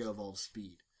pre-Mega Evolve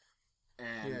speed.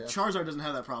 And Charizard doesn't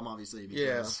have that problem, obviously,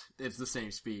 because it's the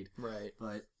same speed. Right.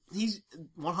 But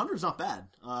 100 is not bad.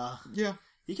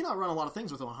 He can outrun a lot of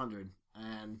things with 100.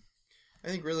 And I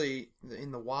think really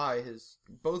in the Y,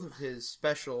 both of his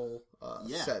special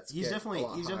sets. He's definitely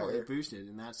higher. boosted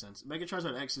in that sense. Mega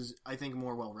Charizard X is, I think,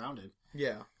 more well-rounded.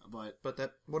 Yeah, but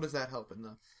what does that help in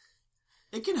the?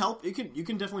 It can help. You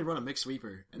can definitely run a mixed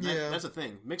sweeper, and that's a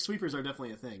thing. Mixed sweepers are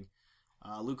definitely a thing.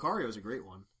 Lucario is a great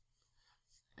one,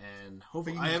 and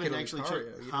hopefully I haven't actually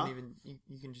checked.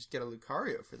 You can just get a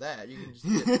Lucario for that. You can just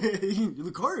get...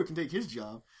 Lucario can take his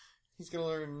job. He's gonna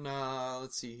learn.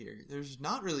 Let's see here. There's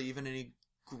not really even any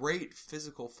great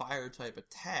physical fire type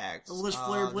attacks. Well, there's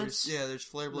Flare Blitz. There's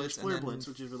Flare Blitz. There's Flare and Blitz,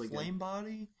 which is really good. Flame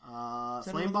Body?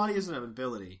 Flame Body isn't an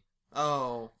ability.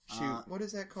 Oh, shoot. What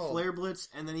is that called? Flare Blitz,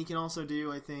 and then he can also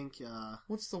do, I think...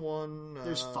 what's the one?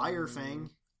 There's Fire Fang.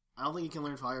 I don't think he can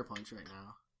learn Fire Punch right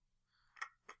now.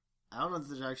 I don't know if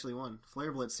there's actually one.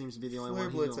 Flare Blitz seems to be the only one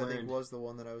he's going to learn. Flare Blitz, I think, was the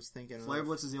one that I was thinking of. Flare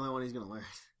Blitz is the only one he's going to learn.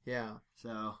 Yeah.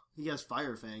 So, he has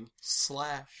Fire Fang.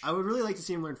 Slash. I would really like to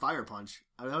see him learn Fire Punch.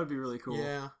 That would be really cool.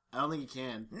 Yeah. I don't think he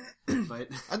can, but...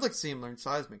 I'd like to see him learn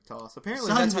Seismic Toss. Apparently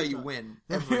that's how you win.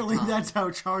 Apparently that's how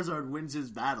Charizard wins his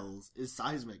battles, is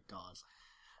Seismic Toss.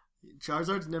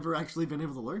 Charizard's never actually been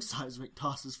able to learn Seismic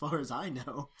Toss as far as I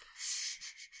know.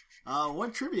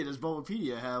 What trivia does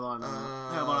Bulbapedia have on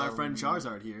our friend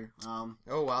Charizard here? Oh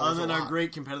wow! Other than our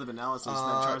great competitive analysis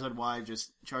that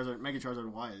Mega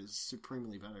Charizard Y is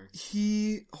supremely better.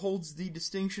 He holds the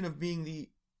distinction of being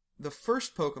the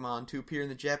first Pokemon to appear in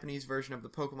the Japanese version of the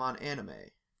Pokemon anime.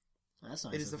 That's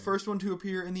nice. It is the first one to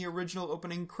appear in the original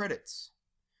opening credits,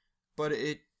 but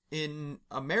in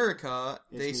America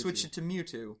they switched it to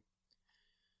Mewtwo.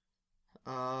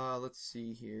 Let's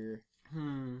see here.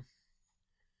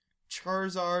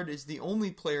 Charizard is the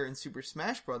only player in Super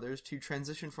Smash Bros. To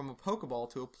transition from a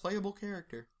Pokeball to a playable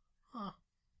character. Huh.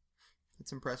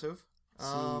 That's impressive.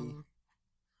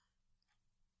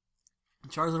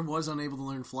 Charizard was unable to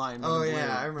learn Fly. In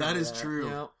I remember that. That is true.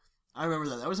 Yep. I remember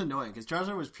that. That was annoying, because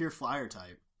Charizard was pure Flyer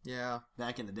type. Yeah.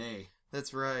 Back in the day.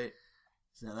 That's right.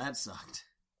 So that sucked.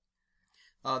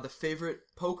 The favorite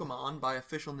Pokemon by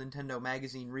official Nintendo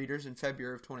magazine readers in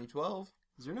February of 2012.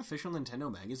 Is there an official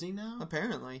Nintendo magazine now?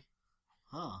 Apparently.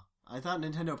 Huh. I thought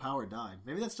Nintendo Power died.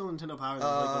 Maybe that's still Nintendo Power. That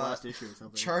was like the last issue or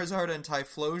something. Charizard and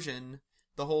Typhlosion,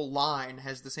 the whole line,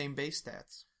 has the same base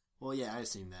stats. Well, yeah, I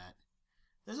assume that.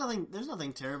 There's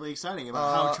nothing terribly exciting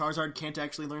about how Charizard can't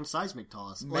actually learn Seismic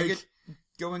Toss.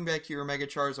 Going back to your Mega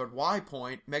Charizard Y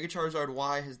point, Mega Charizard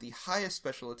Y has the highest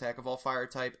special attack of all Fire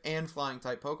type and Flying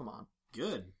type Pokemon.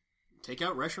 Good. Take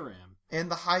out Reshiram.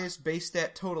 And the highest base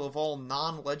stat total of all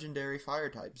non-legendary Fire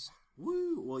types.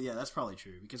 Woo! Well, yeah, that's probably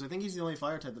true, because I think he's the only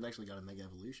Fire type that actually got a Mega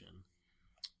Evolution.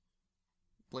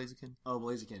 Blaziken. Oh,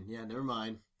 Blaziken. Yeah, never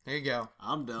mind. There you go.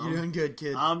 I'm dumb. You're doing good,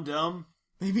 kid. I'm dumb.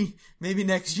 Maybe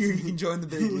next year you can join the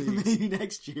big leagues. Maybe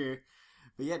next year.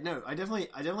 But yeah, no, I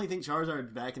definitely think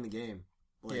Charizard's back in the game.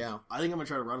 Yeah. I think I'm gonna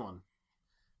try to run one.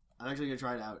 I'm actually gonna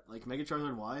try it out. Mega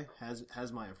Charizard Y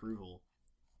has my approval,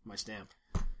 my stamp.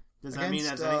 Does that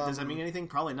mean anything?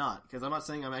 Probably not, because I'm not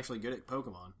saying I'm actually good at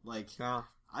Pokemon.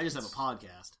 I just have a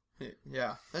podcast.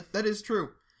 Yeah, that is true.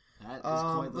 That is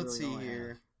quite let's see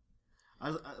here. I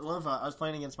was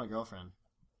playing against my girlfriend,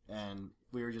 and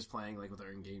we were just playing with our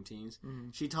in-game teams. Mm-hmm.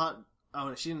 She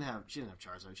didn't have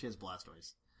Charizard. She has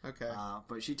Blastoise. Okay.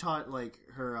 But she taught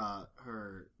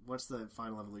her what's the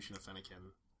final evolution of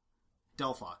Fennekin?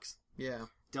 Delphox. Yeah.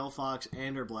 Delphox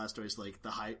and her Blastoise,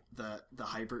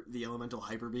 the elemental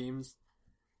hyper beams.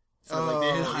 So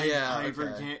they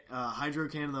had Hydro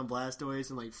Cannon on Blastoise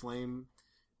and flame,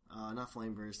 not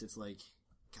Flame Burst. It's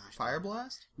Fire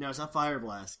Blast? No, it's not Fire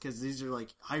Blast, because these are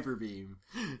Hyper Beam.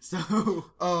 So.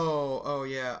 Oh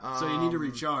yeah. So you need to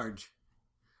recharge.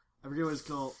 I forget what it's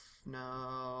called.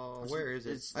 No, where is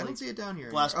it? I don't see it down here.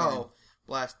 Blast Burn. Oh,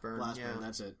 Blast Burn. Blast Burn.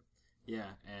 That's it. Yeah,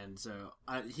 and so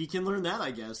he can learn that,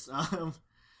 I guess.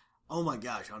 Oh my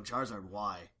gosh, on Charizard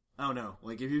Y. Oh no,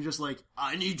 if you're just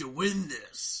I need to win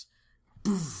this,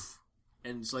 poof,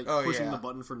 and it's pushing the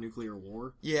button for nuclear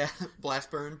war. Yeah, Blast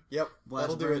Burn. Yep,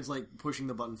 Blast Burn's pushing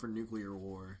the button for nuclear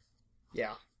war.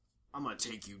 Yeah, I'm gonna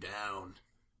take you down.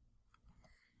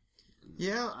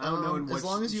 Yeah, I don't know. In as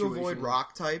long as you avoid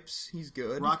rock types, he's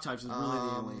good. Rock types is really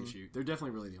the only issue. They're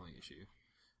definitely really the only issue.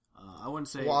 I wouldn't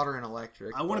say water and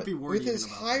electric. I wouldn't be worried with his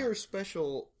about higher that.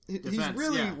 Special. Defense, he's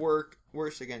really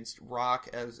worse against rock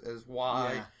as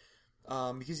Y,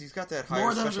 because he's got that higher more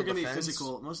of special those are going to be defense.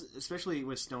 physical, especially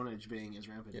with Stone Edge being as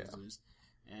rampant as it is,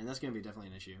 and that's going to be definitely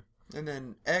an issue. And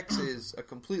then X is a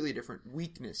completely different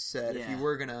weakness set. Yeah. If you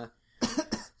were gonna,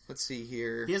 let's see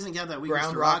here, he doesn't got that weakness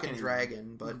ground, to rock, and anymore.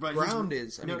 Dragon, but ground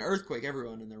is. I mean, Earthquake.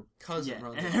 Everyone and their cousin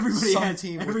runs. Everybody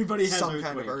has some Earthquake.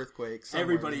 kind of Earthquake.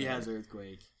 Everybody has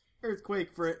Earthquake.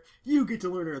 Earthquake for it. You get to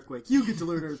learn Earthquake. You get to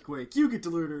learn Earthquake. You get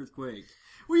to learn Earthquake.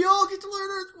 We all get to learn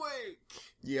Earthquake.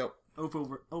 Yep.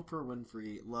 Oprah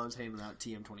Winfrey loves handing out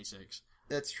TM26.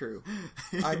 That's true.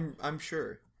 I'm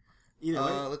sure. Either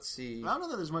way, let's see. I don't know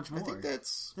that there's much more. I think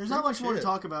there's not much more to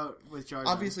talk about with Charizard.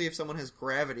 Obviously, if someone has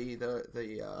Gravity, the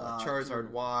Charizard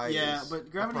Y is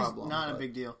but Gravity's not a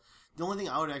big deal. The only thing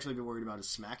I would actually be worried about is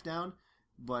Smackdown.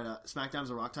 But Smackdown's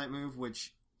a Rock-type move,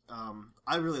 which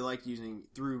I really liked using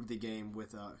through the game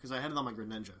with because I had it on my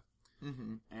Greninja.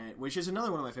 and which is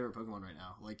another one of my favorite Pokemon right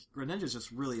now. Like, Greninja's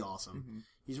just really awesome.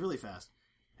 He's really fast.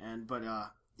 But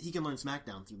he can learn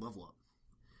Smackdown through Level Up,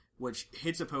 which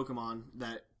hits a Pokemon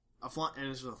that, and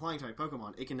it's a flying type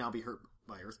Pokemon, it can now be hurt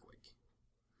by Earthquake.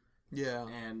 Yeah.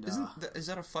 And is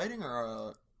that a fighting or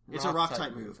a It's a rock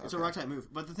type move. It's a rock type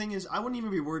move. But the thing is, I wouldn't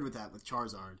even be worried with that with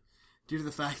Charizard, due to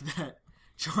the fact that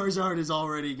Charizard is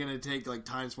already going to take like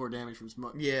times 4 damage from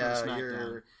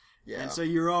Smackdown. And so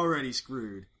you're already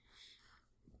screwed.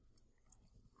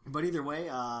 But either way,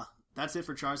 that's it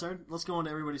for Charizard. Let's go on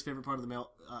to everybody's favorite part of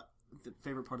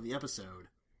the episode,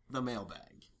 the mailbag.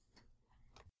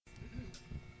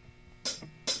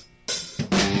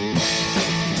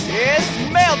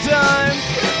 It's mail time!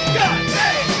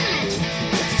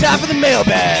 It's time for the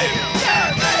mailbag!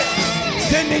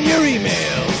 Send in your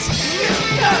emails!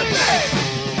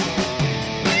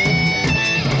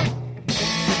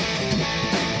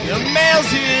 The mail's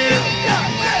here!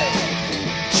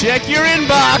 Check your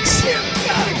inbox!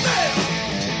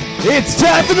 It's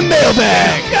time for the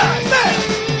mailbag!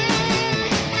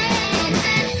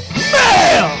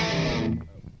 Mail!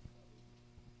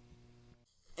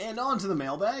 And on to the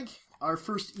mailbag. Our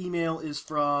first email is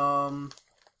from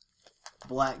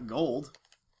Black Gold.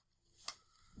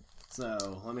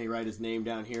 So, let me write his name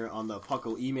down here on the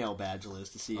Puckle email badge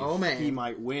list to see if he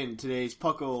might win today's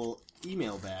Puckle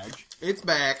email badge. It's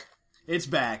back. It's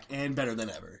back, and better than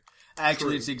ever.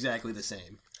 Actually, It's exactly the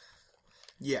same.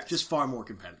 Yes. Just far more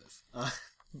competitive.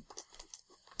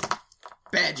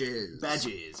 Badges.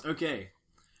 Okay.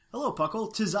 Hello,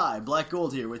 Puckle. 'Tis I, Black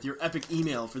Gold here, with your epic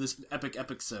email for this epic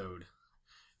episode.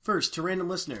 First, to random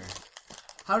listener.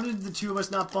 How did the two of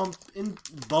us not bump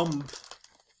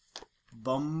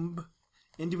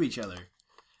into each other?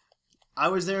 I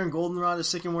was there in Goldenrod as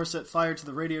Sycamore set fire to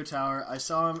the radio tower. I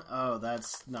saw him. Oh,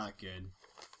 that's not good.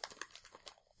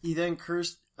 He then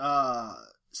cursed.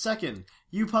 Second,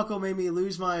 you Puckle made me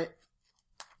lose my.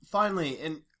 Finally,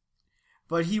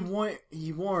 but he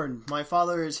warned. My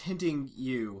father is hinting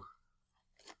you.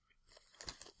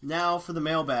 Now for the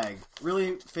mailbag.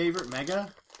 Really favorite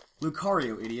Mega?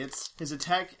 Lucario, idiots. His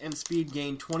attack and speed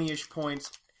gain 20-ish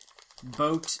points.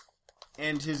 Boat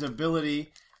and his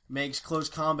ability makes close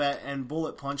combat and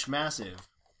bullet punch massive.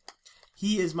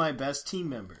 He is my best team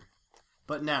member.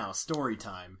 But now, story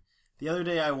time. The other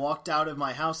day I walked out of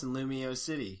my house in Lumio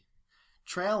City.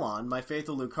 Trailon, my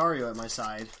faithful Lucario at my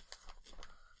side.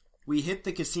 We hit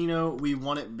the casino, we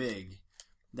won it big.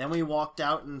 Then we walked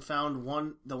out and found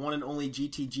the one and only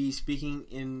GTG speaking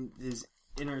in his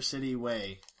inner city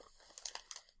way.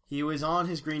 He was on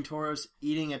his green Tauros,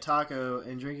 eating a taco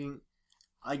and drinking.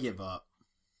 I give up.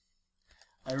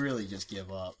 I really just give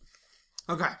up.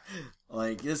 Okay.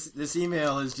 Like, this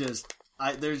email is just...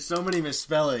 there's so many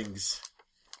misspellings.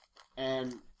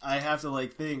 And I have to,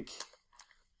 think...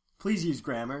 Please use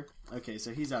grammar. Okay,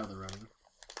 so he's out of the running.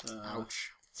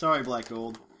 Ouch. Sorry, Black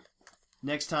Gold.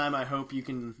 Next time, I hope you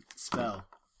can spell.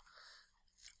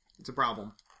 It's a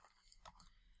problem.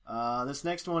 This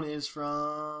next one is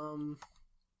from...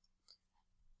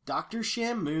 Dr.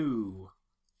 Shamu.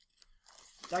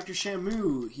 Dr.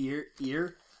 Shamu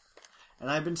here. And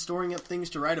I've been storing up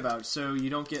things to write about, so you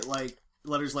don't get,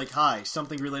 letters like hi,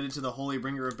 something related to the holy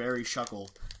bringer of Barry Shuckle.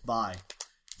 Bye.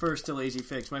 First to Lazy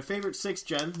Fix. My favorite 6th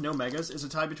gen, no megas, is a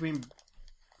tie between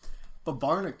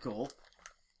Babarnacle.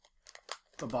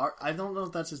 I don't know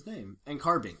if that's his name. And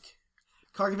Carbink.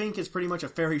 Carbink is pretty much a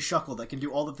fairy Shuckle that can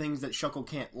do all the things that Shuckle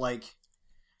can't, like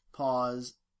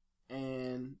pause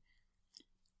and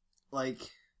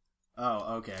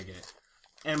oh, okay, I get it.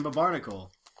 And Babarnacle,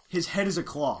 his head is a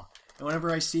claw, and whenever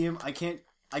I see him, I can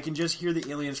just hear the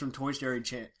aliens from Toy Story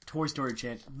chant,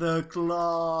 the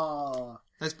claw.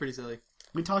 That's pretty silly.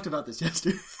 We talked about this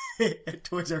yesterday at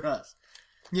Toys R Us.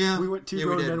 Yeah, we went. Two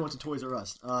grown men went to Toys R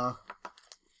Us.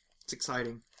 It's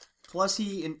exciting. Plus,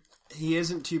 he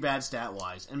isn't too bad stat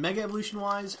wise, and Mega Evolution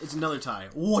wise, it's another tie.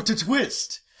 What a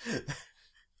twist!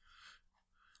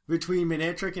 Between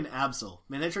Manectric and Absol.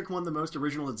 Manectric won the most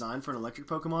original design for an electric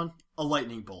Pokemon. A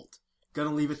lightning bolt.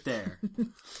 Gonna leave it there.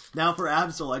 Now for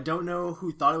Absol, I don't know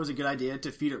who thought it was a good idea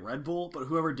to feed it Red Bull, but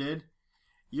whoever did,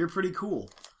 you're pretty cool.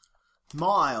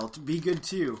 Mawile, be good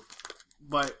too.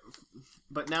 But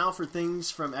now for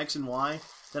things from X and Y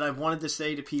that I've wanted to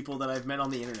say to people that I've met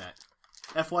on the internet.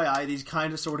 FYI, these are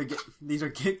kind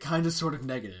of sort of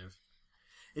negative.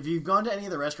 If you've gone to any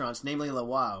of the restaurants, namely La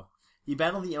Wow, you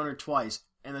battle the owner twice,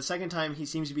 and the second time he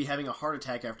seems to be having a heart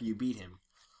attack after you beat him.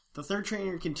 The third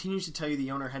trainer continues to tell you the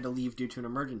owner had to leave due to an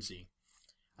emergency.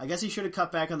 I guess he should have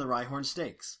cut back on the Rhyhorn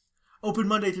steaks. Open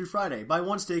Monday through Friday. Buy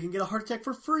one steak and get a heart attack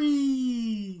for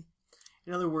free!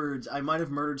 In other words, I might have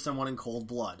murdered someone in cold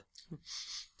blood.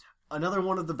 Another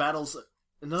one of the battles,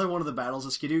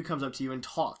 a Skidoo comes up to you and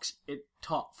talks.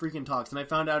 Freaking talks. And I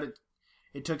found out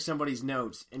it took somebody's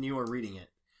notes, and you were reading it.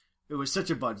 It was such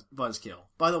a buzzkill.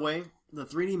 By the way, the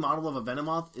 3D model of a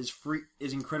Venomoth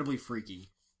is incredibly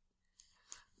freaky.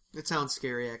 It sounds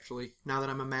scary, actually, now that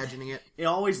I'm imagining it. It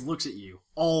always looks at you.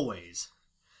 Always.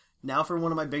 Now for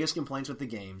one of my biggest complaints with the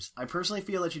games. I personally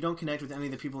feel that you don't connect with any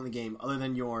of the people in the game other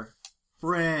than your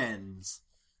friends.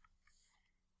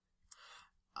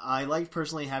 I liked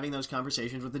personally having those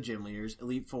conversations with the gym leaders,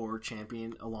 Elite Four,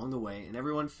 Champion, along the way, and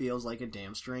everyone feels like a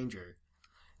damn stranger.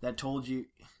 That told you,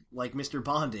 like Mr.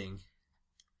 Bonding,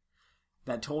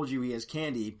 that told you he has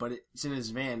candy, but it's in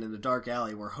his van in the dark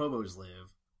alley where hobos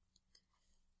live.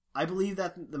 I believe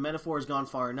that the metaphor has gone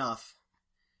far enough.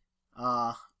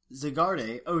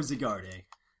 Zygarde.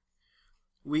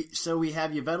 We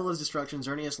have Yveltal's Destruction,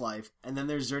 Xerneas Life, and then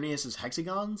there's Xerneas'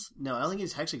 Hexagons? No, I don't think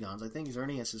it's Hexagons. I think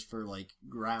Xerneas is for, like,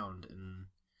 ground and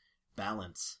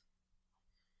balance.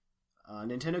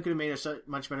 Nintendo could have made a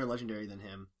much better legendary than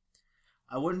him.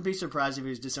 I wouldn't be surprised if he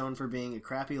was disowned for being a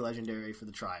crappy legendary for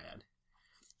the Triad.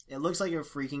 It looks like a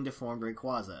freaking deformed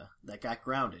Rayquaza that got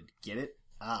grounded. Get it?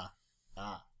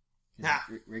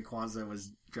 Rayquaza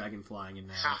was dragon flying and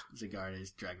now Zygarde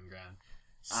is dragon ground.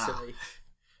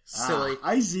 Silly.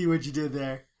 I see what you did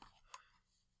there.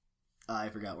 I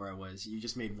forgot where I was. You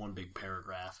just made one big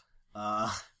paragraph.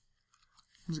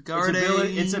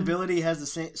 Zygarde. Its ability has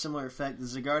the similar effect. The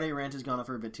Zygarde rant has gone on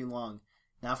for a bit too long.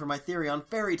 Now for my theory on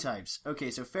fairy types.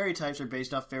 Okay, so fairy types are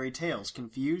based off fairy tales.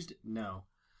 Confused? No.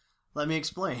 Let me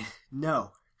explain.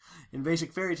 No. In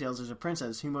basic fairy tales, there's a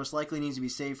princess who most likely needs to be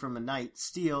saved from a knight,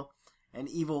 Steel, and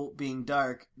evil being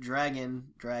dark,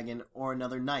 dragon, or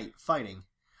another knight, fighting.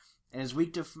 And is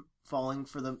weak to falling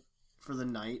for the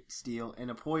knight, Steel,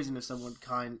 and a poison of some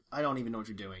kind. I don't even know what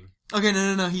you're doing. Okay,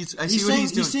 no. He's doing.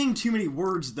 He's saying too many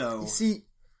words, though.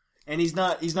 And he's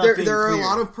not being there are clear. a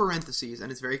lot of parentheses,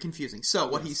 and it's very confusing. So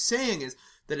what he's saying is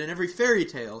that in every fairy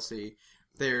tale,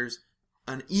 there's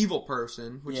an evil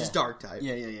person, which is dark type.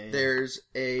 Yeah. There's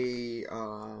a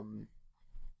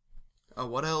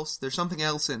what else? There's something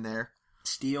else in there.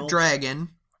 Steel. Dragon.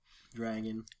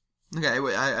 Okay,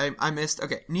 wait, I missed.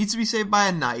 Okay, needs to be saved by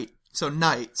a knight. So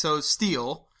knight. So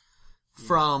Steel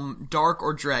from dark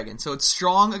or dragon. So it's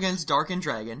strong against dark and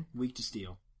dragon. Weak to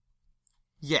Steel.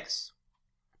 Yes.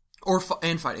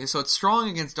 And fighting. So it's strong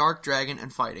against dark, dragon,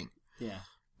 and fighting. Yeah.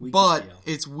 But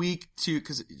it's weak to,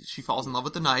 because she falls in love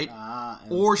with the knight.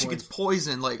 Or she gets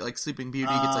poisoned, like Sleeping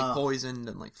Beauty gets like poisoned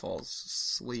and like falls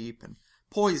asleep and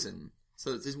poison.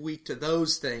 So it's weak to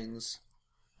those things.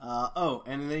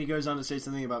 And then he goes on to say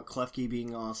something about Klefki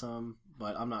being awesome,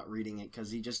 but I'm not reading it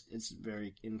because it's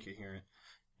very incoherent.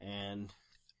 And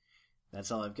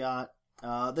that's all I've got.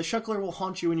 The Shuckler will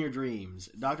haunt you in your dreams.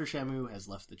 Dr. Shamu has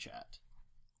left the chat.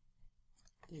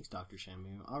 Thanks, Dr.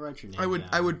 Shamu. I'll write your name down.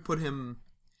 I would put him...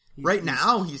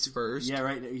 He's first. Yeah,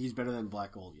 right. He's better than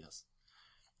Black Gold, yes.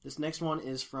 This next one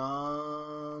is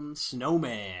from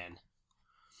Snowman.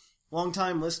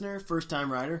 Long-time listener,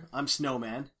 first-time writer. I'm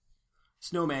Snowman.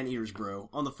 Snowman eaters, bro.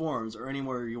 On the forums or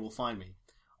anywhere you will find me.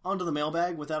 Onto the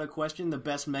mailbag. Without a question, the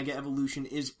best Mega Evolution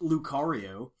is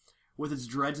Lucario. With its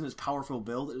dreads and its powerful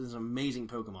build, it is an amazing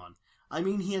Pokemon. I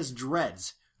mean, he has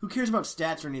dreads. Who cares about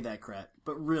stats or any of that crap?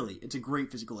 But really, it's a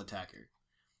great physical attacker.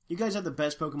 You guys have the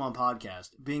best Pokemon podcast.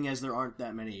 Being as there aren't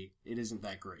that many, it isn't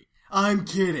that great. I'm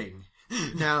kidding.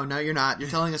 No, you're not. You're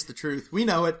telling us the truth. We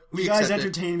know it. You guys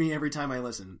entertain me every time I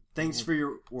listen. Thanks for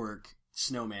your work.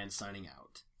 Snowman signing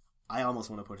out. I almost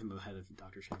want to put him ahead of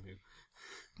Dr. Shamu.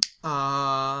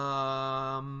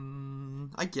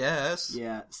 I guess.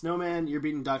 Yeah, Snowman, you're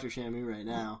beating Dr. Shamu right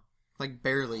now. Like,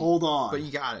 barely. Hold on. But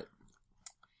you got it.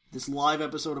 This live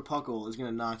episode of Puckle is going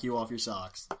to knock you off your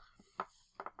socks.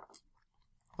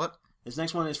 What? This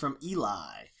next one is from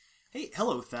Eli. Hey,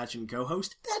 hello, Thatch and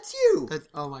co-host. That's you!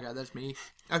 Oh my god, that's me.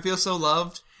 I feel so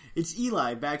loved. It's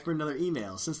Eli, back for another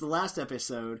email. Since the last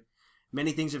episode,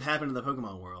 many things have happened in the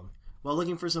Pokemon world. While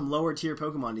looking for some lower-tier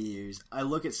Pokemon to use, I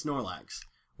look at Snorlax.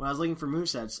 When I was looking for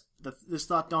movesets, this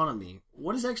thought dawned on me.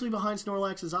 What is actually behind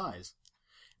Snorlax's eyes?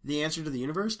 The answer to the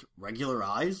universe? Regular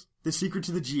eyes? The secret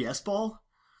to the GS ball?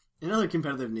 In other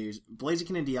competitive news,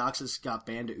 Blaziken and Deoxys got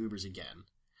banned to Ubers again.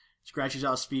 Scratches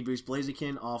off Speed Boost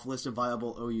Blaziken off list of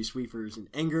viable OU sweepers in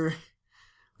anger.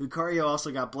 Lucario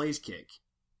also got Blaze Kick.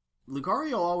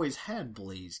 Lucario always had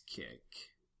Blaze Kick.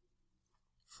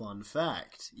 Fun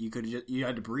fact. You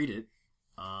had to breed it.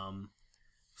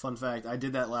 Fun fact, I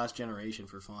did that last generation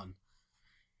for fun.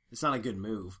 It's not a good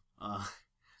move.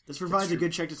 This provides a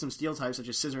good check to some steel types such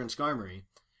as Scizor and Skarmory.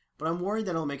 but I'm worried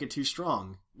that it'll make it too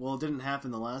strong. Well, it didn't happen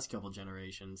the last couple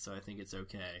generations, so I think it's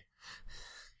okay.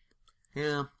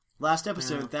 Yeah. Last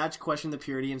episode, Thatch questioned the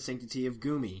purity and sanctity of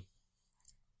Gumi.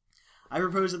 I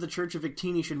propose that the Church of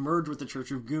Victini should merge with the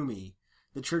Church of Gumi.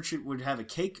 The church would have a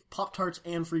cake, Pop-Tarts,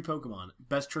 and free Pokemon.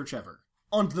 Best church ever.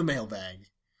 On to the mailbag.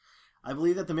 I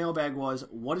believe that the mailbag was,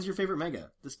 what is your favorite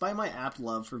Mega? Despite my apt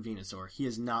love for Venusaur, he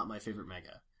is not my favorite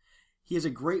Mega. He is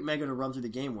a great Mega to run through the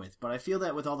game with, but I feel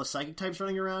that with all the Psychic types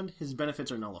running around, his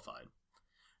benefits are nullified.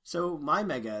 So my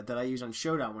Mega that I use on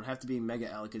Showdown would have to be Mega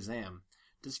Alakazam.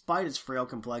 Despite its frail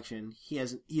complexion, he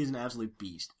is an absolute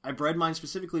beast. I bred mine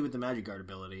specifically with the Magic Guard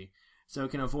ability, so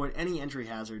it can avoid any entry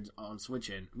hazards on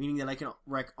Switch-In, meaning that I can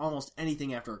wreck almost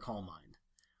anything after a Calm Mind.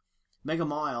 Mega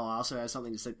Mile also has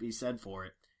something to be said for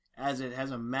it, as it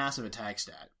has a massive attack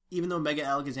stat. Even though Mega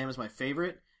Alakazam is my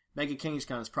favorite, Mega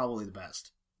Kangaskhan is probably the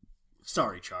best.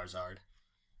 Sorry, Charizard.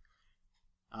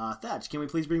 Thatch, can we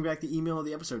please bring back the email of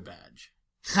the episode badge?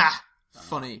 Ha!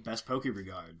 Funny. Best Poke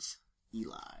regards,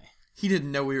 Eli. He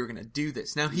didn't know we were gonna do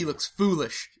this. Now he looks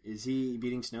foolish. Is he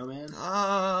beating Snowman?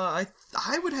 I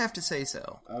would have to say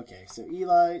so. Okay, so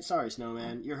Eli, sorry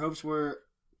Snowman, your hopes were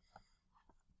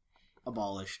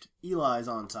abolished. Eli's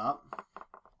on top.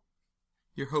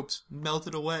 Your hopes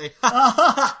melted away.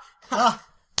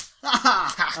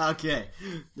 Okay,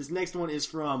 this next one is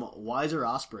from Wiser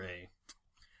Osprey.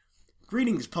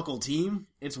 Greetings, Puckle team.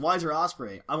 It's Wiser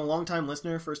Osprey. I'm a long-time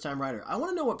listener, first-time writer. I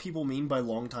want to know what people mean by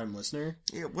long-time listener.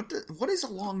 Yeah, what is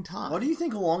a long time? What do you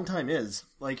think a long time is?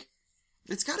 Like,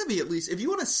 it's got to be at least, if you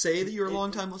want to say that you're a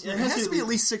long-time listener, it has to be at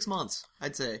least 6 months,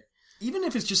 I'd say. Even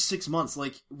if it's just 6 months,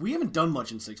 like, we haven't done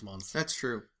much in 6 months. That's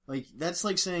true. Like, that's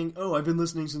like saying, oh, I've been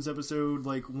listening since episode,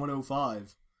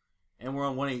 105, and we're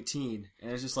on 118,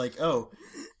 and it's just like, oh,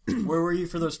 where were you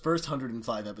for those first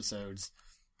 105 episodes?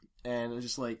 And it's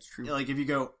just like, if you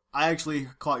go, I actually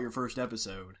caught your first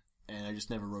episode, and I just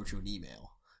never wrote you an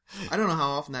email. I don't know how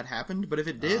often that happened, but if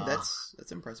it did, that's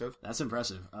impressive. That's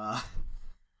impressive.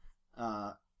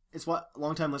 It's what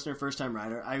long-time listener, first-time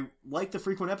writer. I like the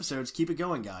frequent episodes. Keep it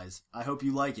going, guys. I hope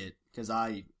you like it, because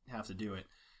I have to do it.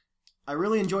 I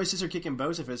really enjoy Scissor Kick and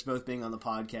Bocephus both being on the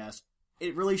podcast.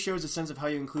 It really shows a sense of how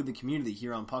you include the community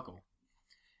here on Puckle.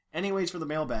 Anyways, for the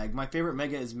mailbag, my favorite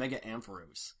Mega is Mega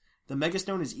Ampharos. The Mega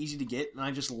Stone is easy to get, and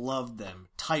I just love them.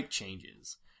 Type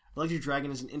changes. Electric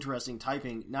Dragon is an interesting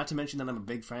typing, not to mention that I'm a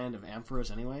big fan of Ampharos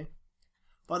anyway.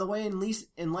 By the way,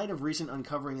 in light of recent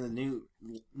uncovering of the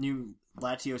new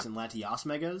Latios and Latios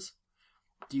Megas,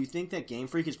 do you think that Game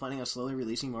Freak is planning on slowly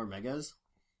releasing more Megas?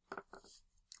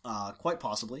 Quite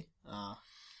possibly.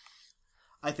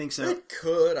 I think so. It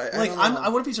could. I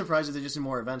wouldn't be surprised if they just did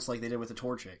more events like they did with the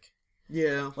Torchic.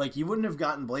 Yeah. Like, you wouldn't have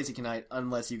gotten Blazikenite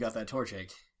unless you got that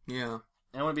Torchic. Yeah.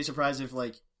 And I wouldn't be surprised if,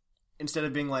 instead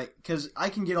of being because I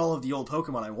can get all of the old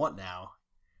Pokemon I want now,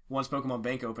 once Pokemon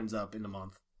Bank opens up in a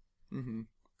month. Mm-hmm.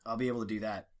 I'll be able to do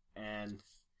that. And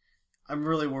I'm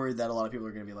really worried that a lot of people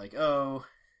are going to be like, oh,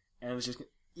 and it's just,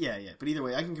 yeah. But either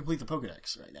way, I can complete the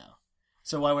Pokedex right now.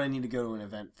 So why would I need to go to an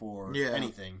event for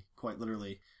anything, quite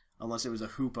literally, unless it was a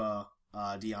Hoopa,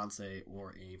 Deontay,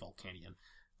 or a Volcanion.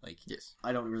 Yes.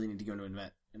 I don't really need to go to an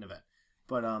event.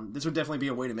 But this would definitely be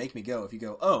a way to make me go. If you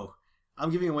go, oh,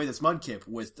 I'm giving away this Mudkip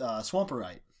with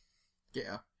Swamperite.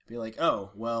 Yeah. Be like,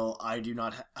 oh, well, I do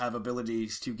not have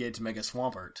abilities to get to Mega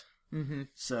Swampert. Mm-hmm.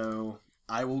 So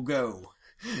I will go.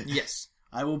 Yes.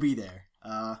 I will be there.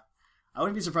 I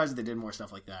wouldn't be surprised if they did more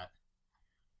stuff like that.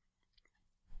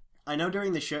 I know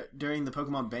during the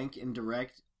Pokemon Bank and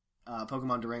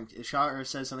Pokemon Direct, Ishara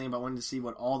says something about wanting to see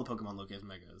what all the Pokemon look as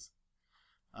Megas.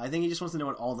 I think he just wants to know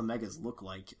what all the Megas look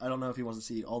like. I don't know if he wants to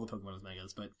see all the Pokemon as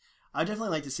Megas, but I'd definitely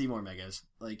like to see more Megas.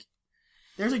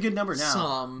 There's a good number now.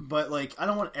 Some. But, I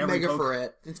don't want every Mega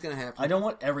Ferret. It's gonna happen. I don't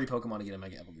want every Pokemon to get a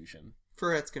Mega Evolution.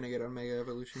 Ferret's gonna get a Mega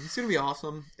Evolution. It's gonna be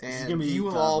awesome. And gonna be you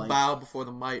will all bow before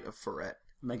the might of Ferret.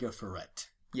 Mega Ferret.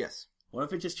 Yes. What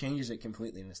if it just changes it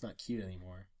completely and it's not cute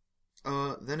anymore?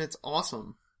 Then it's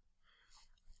awesome.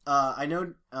 I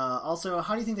know, also,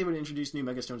 how do you think they would introduce new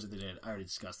Mega Stones if they did? I already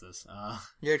discussed this.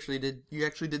 You actually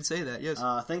did say that, yes.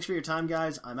 Thanks for your time,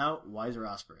 guys. I'm out. Wiser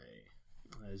Osprey.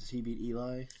 Does he beat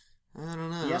Eli? I don't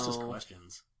know. He asked us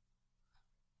questions.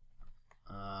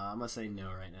 I'm gonna say no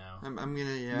right now. I'm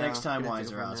gonna, Next time,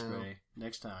 Wiser Osprey.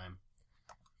 Next time.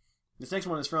 This next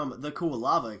one is from the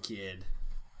Koalava Kid.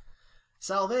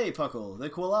 Salve, Puckle. The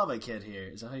Koalava Kid here.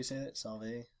 Is that how you say that?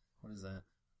 Salve? What is that?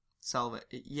 Salve.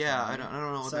 Yeah, I don't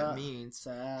know what that means.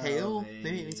 Hail?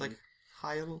 Maybe it means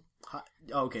hail.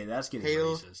 Okay, that's getting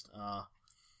racist.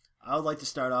 I would like to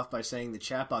start off by saying the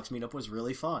chat box meetup was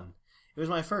really fun. It was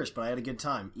my first, but I had a good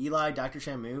time. Eli, Dr.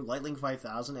 Shamu, Lightlink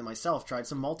 5000, and myself tried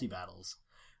some multi-battles.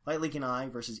 Lightlink and I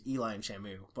versus Eli and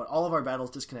Shamu, but all of our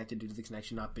battles disconnected due to the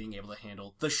connection not being able to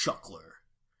handle the Shuckler.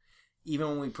 Even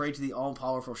when we prayed to the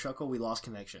all-powerful Shuckle, we lost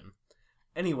connection.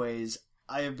 Anyways,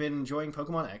 I have been enjoying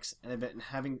Pokemon X, and have been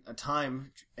having a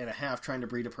time and a half trying to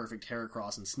breed a perfect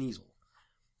Heracross and Sneasel.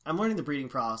 I'm learning the breeding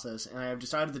process, and I have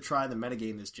decided to try the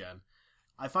metagame this gen.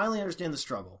 I finally understand the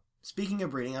struggle. Speaking of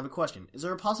breeding, I have a question. Is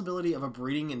there a possibility of a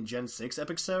breeding in Gen 6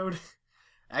 episode?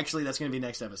 Actually, that's going to be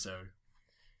next episode.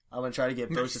 I'm going to try to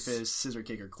get Bocephus, Scissor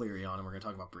Kick, or Cleary on, and we're going to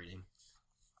talk about breeding.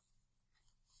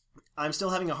 I'm still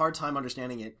having a hard time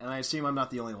understanding it, and I assume I'm not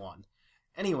the only one.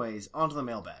 Anyways, on to the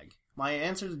mailbag. My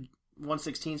answer to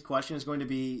 116's question is going to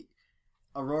be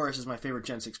Aurorus is my favorite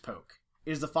Gen 6 poke.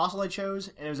 It is the fossil I chose,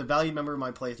 and it was a valued member of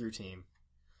my playthrough team.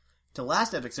 To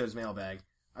last episode's mailbag,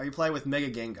 I reply with Mega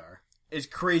Gengar. It's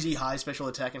crazy high special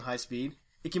attack and high speed.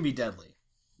 It can be deadly.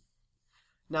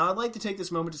 Now, I'd like to take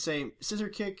this moment to say, Scissor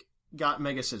Kick got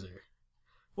Mega Scissor.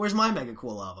 Where's my Mega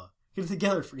Quilava? Get it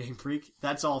together, for Game Freak.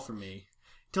 That's all from me.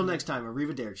 Till next time,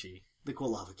 Arrivederci, the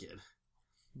Quilava Kid.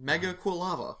 Mega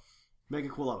Quilava. Mega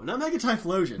Quilava. Not Mega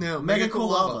Typhlosion. No, Mega Mega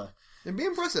Quilava. It'd be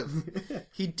impressive.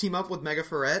 He'd team up with Mega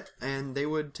Ferret, and they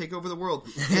would take over the world.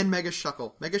 And Mega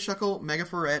Shuckle. Mega Shuckle, Mega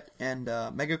Ferret, and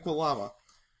Mega Quilava.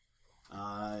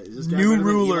 Is this guy New better than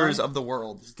rulers Eli? of the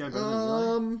world. Is this guy better than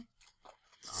Eli?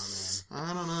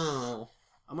 I don't know.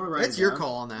 I'm gonna write That's him your down.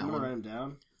 call on that I'm gonna one. write him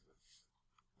down.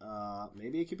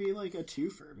 Maybe it could be like a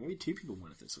twofer. Maybe 2 people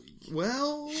win it this week.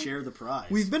 Well, Share the prize.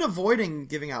 we've been avoiding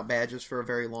giving out badges for a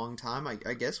very long time. I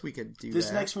guess we could do This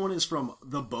that. next one is from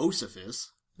the Bocephus.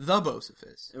 The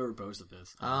Bocephus. Or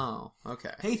Bocephus. Oh,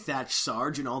 okay. Hey, Thatch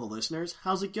Sarge and all the listeners.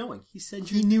 How's it going? He said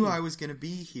He knew I was going to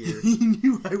be here. He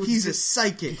knew I was... He's a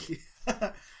psychic.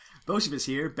 Bocephus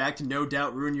here, back to no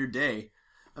doubt ruin your day.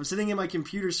 I'm sitting in my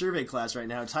computer survey class right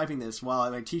now typing this while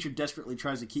my teacher desperately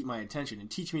tries to keep my attention and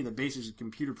teach me the basics of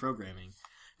computer programming.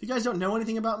 If you guys don't know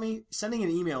anything about me, sending an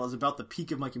email is about the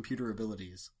peak of my computer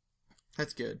abilities.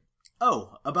 That's good.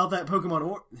 Oh, about that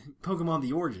Pokemon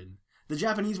The Origin. The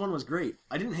Japanese one was great.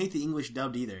 I didn't hate the English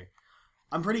dubbed either.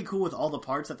 I'm pretty cool with all the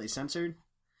parts that they censored.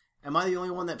 Am I the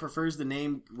only one that prefers the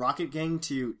name Rocket Gang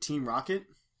to Team Rocket?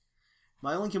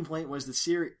 My only complaint was the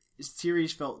series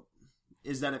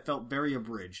is that it felt very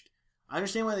abridged. I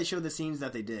understand why they showed the scenes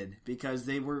that they did, because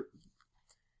there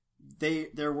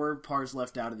were parts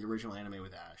left out of the original anime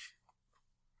with Ash.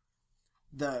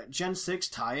 The Gen 6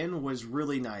 tie-in was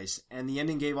really nice, and the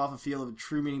ending gave off a feel of a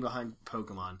true meaning behind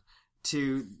Pokemon.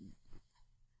 To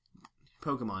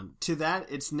that,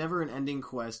 it's a never-ending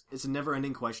quest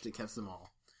that kept them all.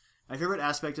 My favorite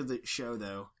aspect of the show,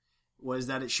 though, was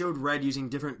that it showed Red using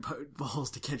different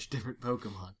balls to catch different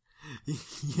Pokemon.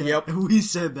 Yep. We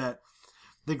said that.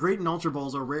 The Great and Ultra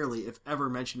Balls are rarely, if ever,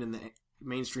 mentioned in the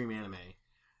mainstream anime,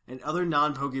 and other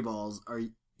non-Pokeballs are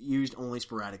used only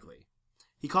sporadically.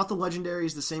 He caught the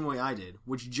legendaries the same way I did,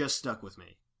 which just stuck with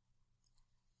me.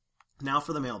 Now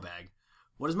for the mailbag.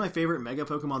 What is my favorite Mega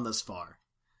Pokemon thus far?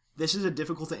 This is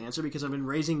difficult to answer because I've been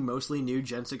raising mostly new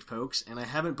Gen 6 pokes, and I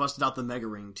haven't busted out the Mega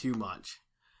Ring too much.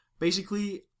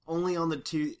 Basically only on the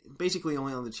two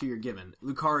you're given,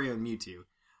 Lucario and Mewtwo.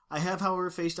 I have, however,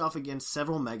 faced off against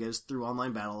several Megas through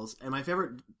online battles, and my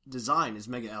favorite design is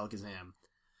Mega Alakazam.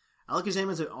 Alakazam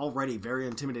is an already very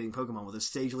intimidating Pokemon with a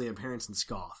stagely appearance and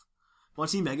scoff.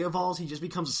 Once he Mega Evolves, he just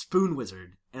becomes a Spoon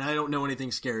Wizard, and I don't know anything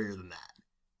scarier than that.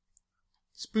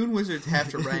 Spoon Wizards have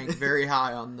to rank very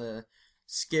high on the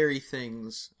scary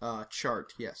things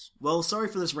chart, yes. Well, sorry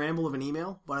for this ramble of an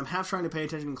email, but I'm half trying to pay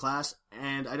attention in class,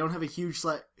 and I don't have a huge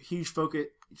focus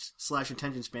 /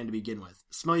 attention span to begin with.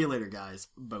 Smell you later, guys.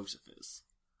 Bocephus.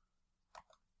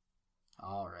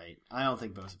 Alright, I don't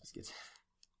think Bocephus gets it.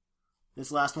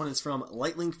 This last one is from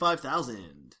Lightlink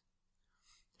 5000.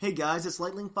 Hey guys, it's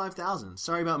Lightlink 5000.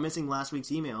 Sorry about missing last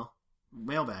week's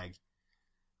mailbag.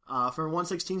 For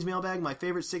 116's mailbag, my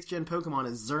favorite 6th gen Pokemon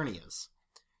is Xerneas.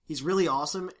 He's really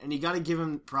awesome, and you gotta give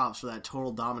him props for that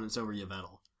total dominance over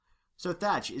Yveltal. So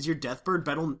Thatch, is your Deathbird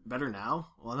better now?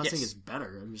 Well, I'm not saying it's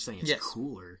better, I'm just saying it's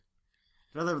cooler.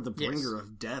 I'd rather have the bringer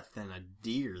of death than a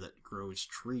deer that grows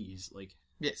trees.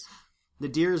 Yes. The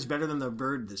deer is better than the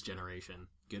bird this generation.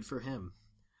 Good for him.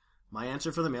 My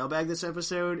answer for the mailbag this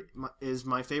episode is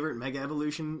my favorite Mega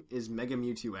Evolution is Mega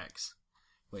Mewtwo X.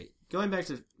 Wait, going back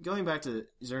to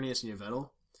Xerneas and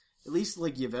Yveltal, at least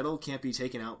Yveltal can't be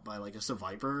taken out by a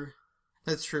Seviper.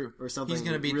 That's true. Or something He's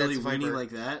gonna beat really that weenie Seviper like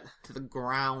that. to the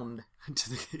ground.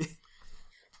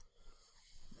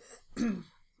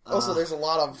 Also, there's a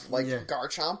lot of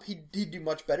Garchomp. He'd do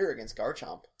much better against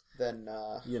Garchomp than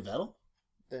Yveltal?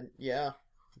 yeah.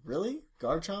 Really?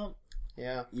 Garchomp?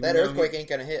 Yeah. Even That though earthquake ain't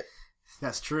gonna hit.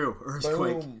 That's true.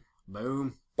 Earthquake. Boom.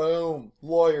 Boom. Boom.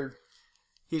 Lawyered.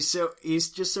 He's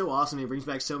just so awesome. He brings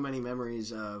back so many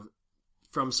memories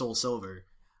from Soul Silver.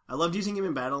 I loved using him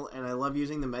in battle, and I love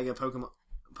using the Mega Pokemon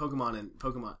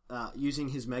using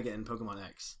his Mega in Pokemon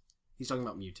X. He's talking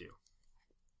about Mewtwo.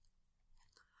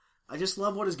 I just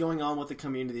love what is going on with the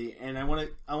community, and I want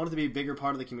it to be a bigger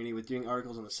part of the community with doing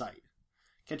articles on the site.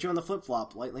 Catch you on the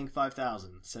flip-flop, Lightlink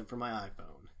 5000, sent from my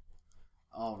iPhone.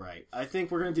 Alright, I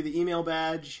think we're going to do the email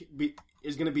badge.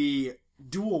 Is going to be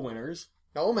dual winners.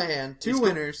 Oh man, two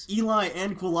winners. Eli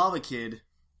and Quilava Kid,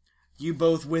 you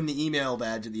both win the email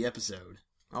badge of the episode.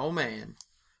 Oh man.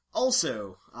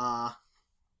 Also,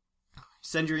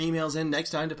 send your emails in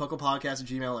next time to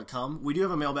pucklepodcast@gmail.com. We do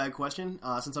have a mailbag question,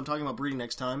 since I'm talking about breeding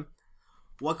next time.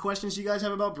 What questions do you guys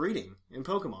have about breeding in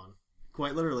Pokemon?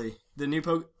 Quite literally. The new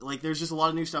there's just a lot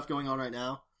of new stuff going on right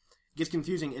now. It gets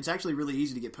confusing. It's actually really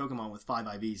easy to get Pokemon with 5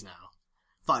 IVs now.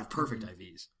 5 perfect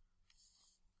IVs.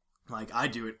 Like, I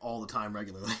do it all the time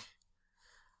regularly.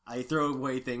 I throw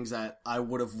away things that I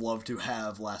would have loved to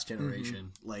have last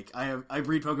generation. Like, I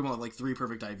breed Pokemon with, like, 3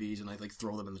 perfect IVs, and I, like,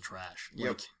 throw them in the trash. Yep.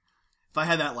 Like, if I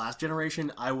had that last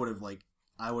generation, I would have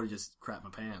just crapped my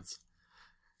pants.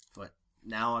 But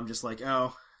now I'm just like,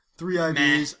 oh, 3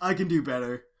 IVs, I can do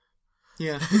better.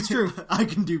 Yeah, it's true. I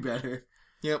can do better.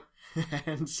 Yep.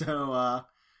 And so,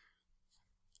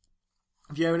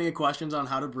 if you have any questions on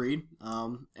how to breed,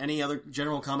 any other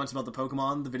general comments about the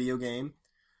Pokemon, the video game,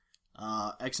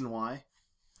 X and Y,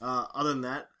 other than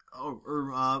that,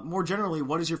 or more generally,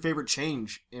 what is your favorite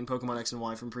change in Pokemon X and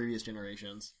Y from previous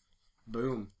generations?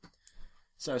 Boom.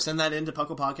 So send that in to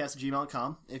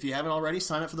pucklepodcast@gmail.com. If you haven't already,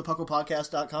 sign up for the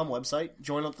pucklepodcast.com website,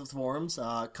 join up the forums,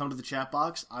 come to the chat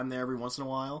box. I'm there every once in a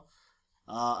while.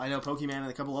 I know Pokemon and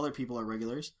a couple other people are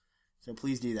regulars, so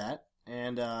please do that.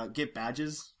 And get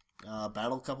badges,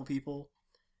 battle a couple people.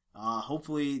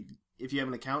 Hopefully, if you have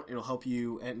an account, it'll help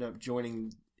you end up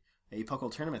joining a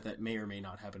Puckle tournament that may or may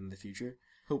not happen in the future.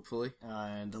 Hopefully.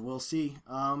 And we'll see.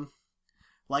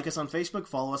 Like us on Facebook,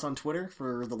 follow us on Twitter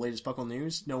for the latest Puckle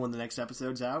news, know when the next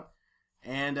episode's out.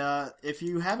 And if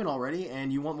you haven't already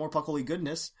and you want more Puckle-y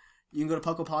goodness, you can go to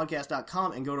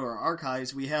pucklepodcast.com and go to our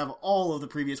archives. We have all of the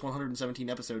previous 117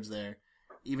 episodes there.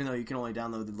 Even though you can only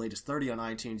download the latest 30 on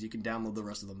iTunes, you can download the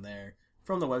rest of them there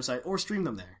from the website or stream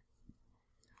them there.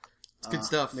 It's good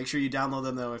stuff. Make sure you download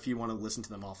them, though, if you want to listen to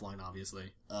them offline,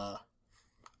 obviously.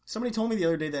 Somebody told me the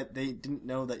other day that they didn't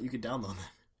know that you could download them.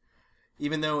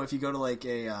 Even though if you go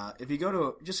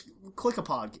to just click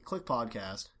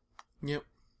podcast. Yep.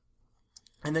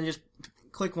 And then just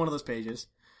click one of those pages.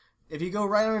 If you go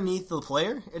right underneath the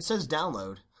player, it says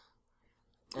download.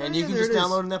 And you can just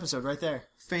download an episode right there.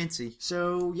 Fancy.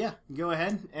 So, yeah, go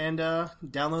ahead and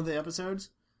download the episodes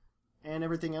and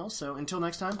everything else. So, until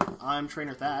next time, I'm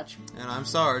Trainer Thatch. And I'm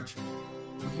Sarge.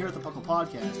 Here at the Puckle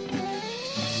Podcast.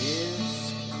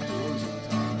 It's closing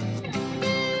time.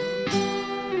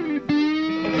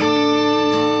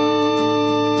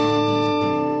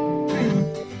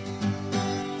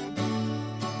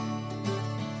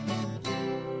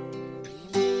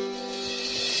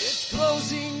 It's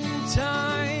closing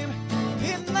time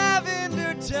in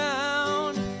Lavender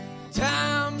Town.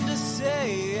 Time to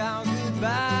say our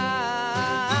goodbyes.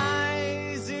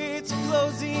 It's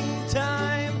closing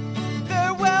time.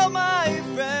 Farewell, my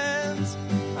friends.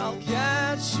 I'll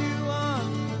catch you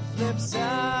on the flip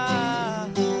side.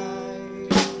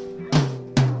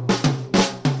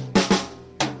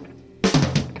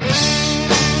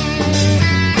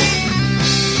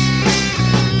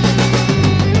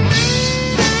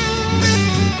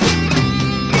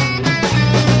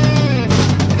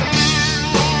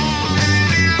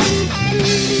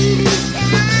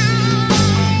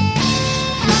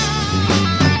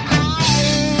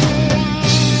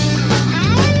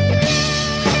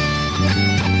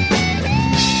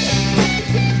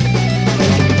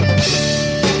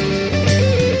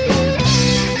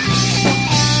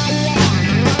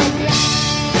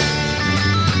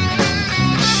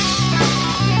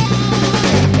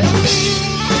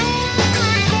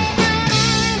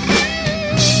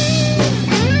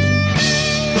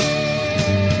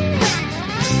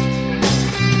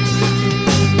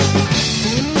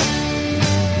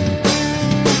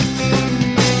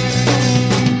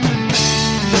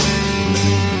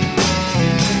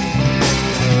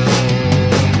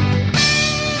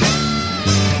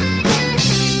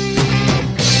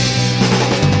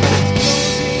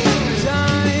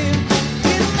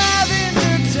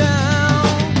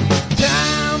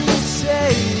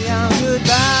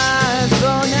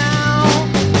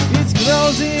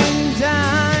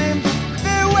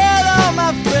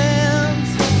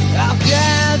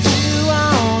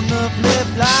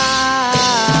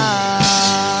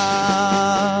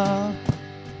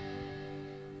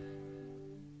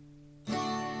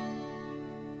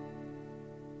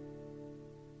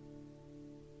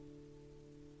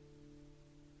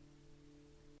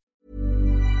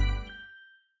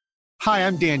 Hi,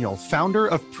 I'm Daniel, founder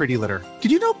of Pretty Litter.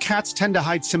 Did you know cats tend to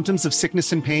hide symptoms of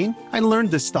sickness and pain? I learned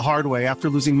this the hard way after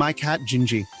losing my cat,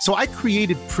 Gingy. So I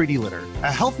created Pretty Litter,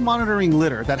 a health monitoring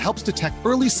litter that helps detect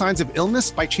early signs of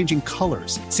illness by changing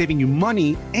colors, saving you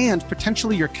money and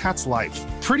potentially your cat's life.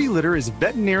 Pretty Litter is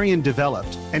veterinarian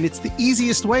developed, and it's the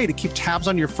easiest way to keep tabs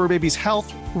on your fur baby's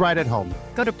health right at home.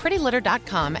 Go to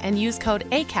prettylitter.com and use code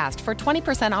ACAST for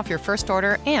 20% off your first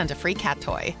order and a free cat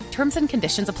toy. Terms and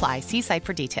conditions apply. See site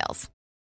for details.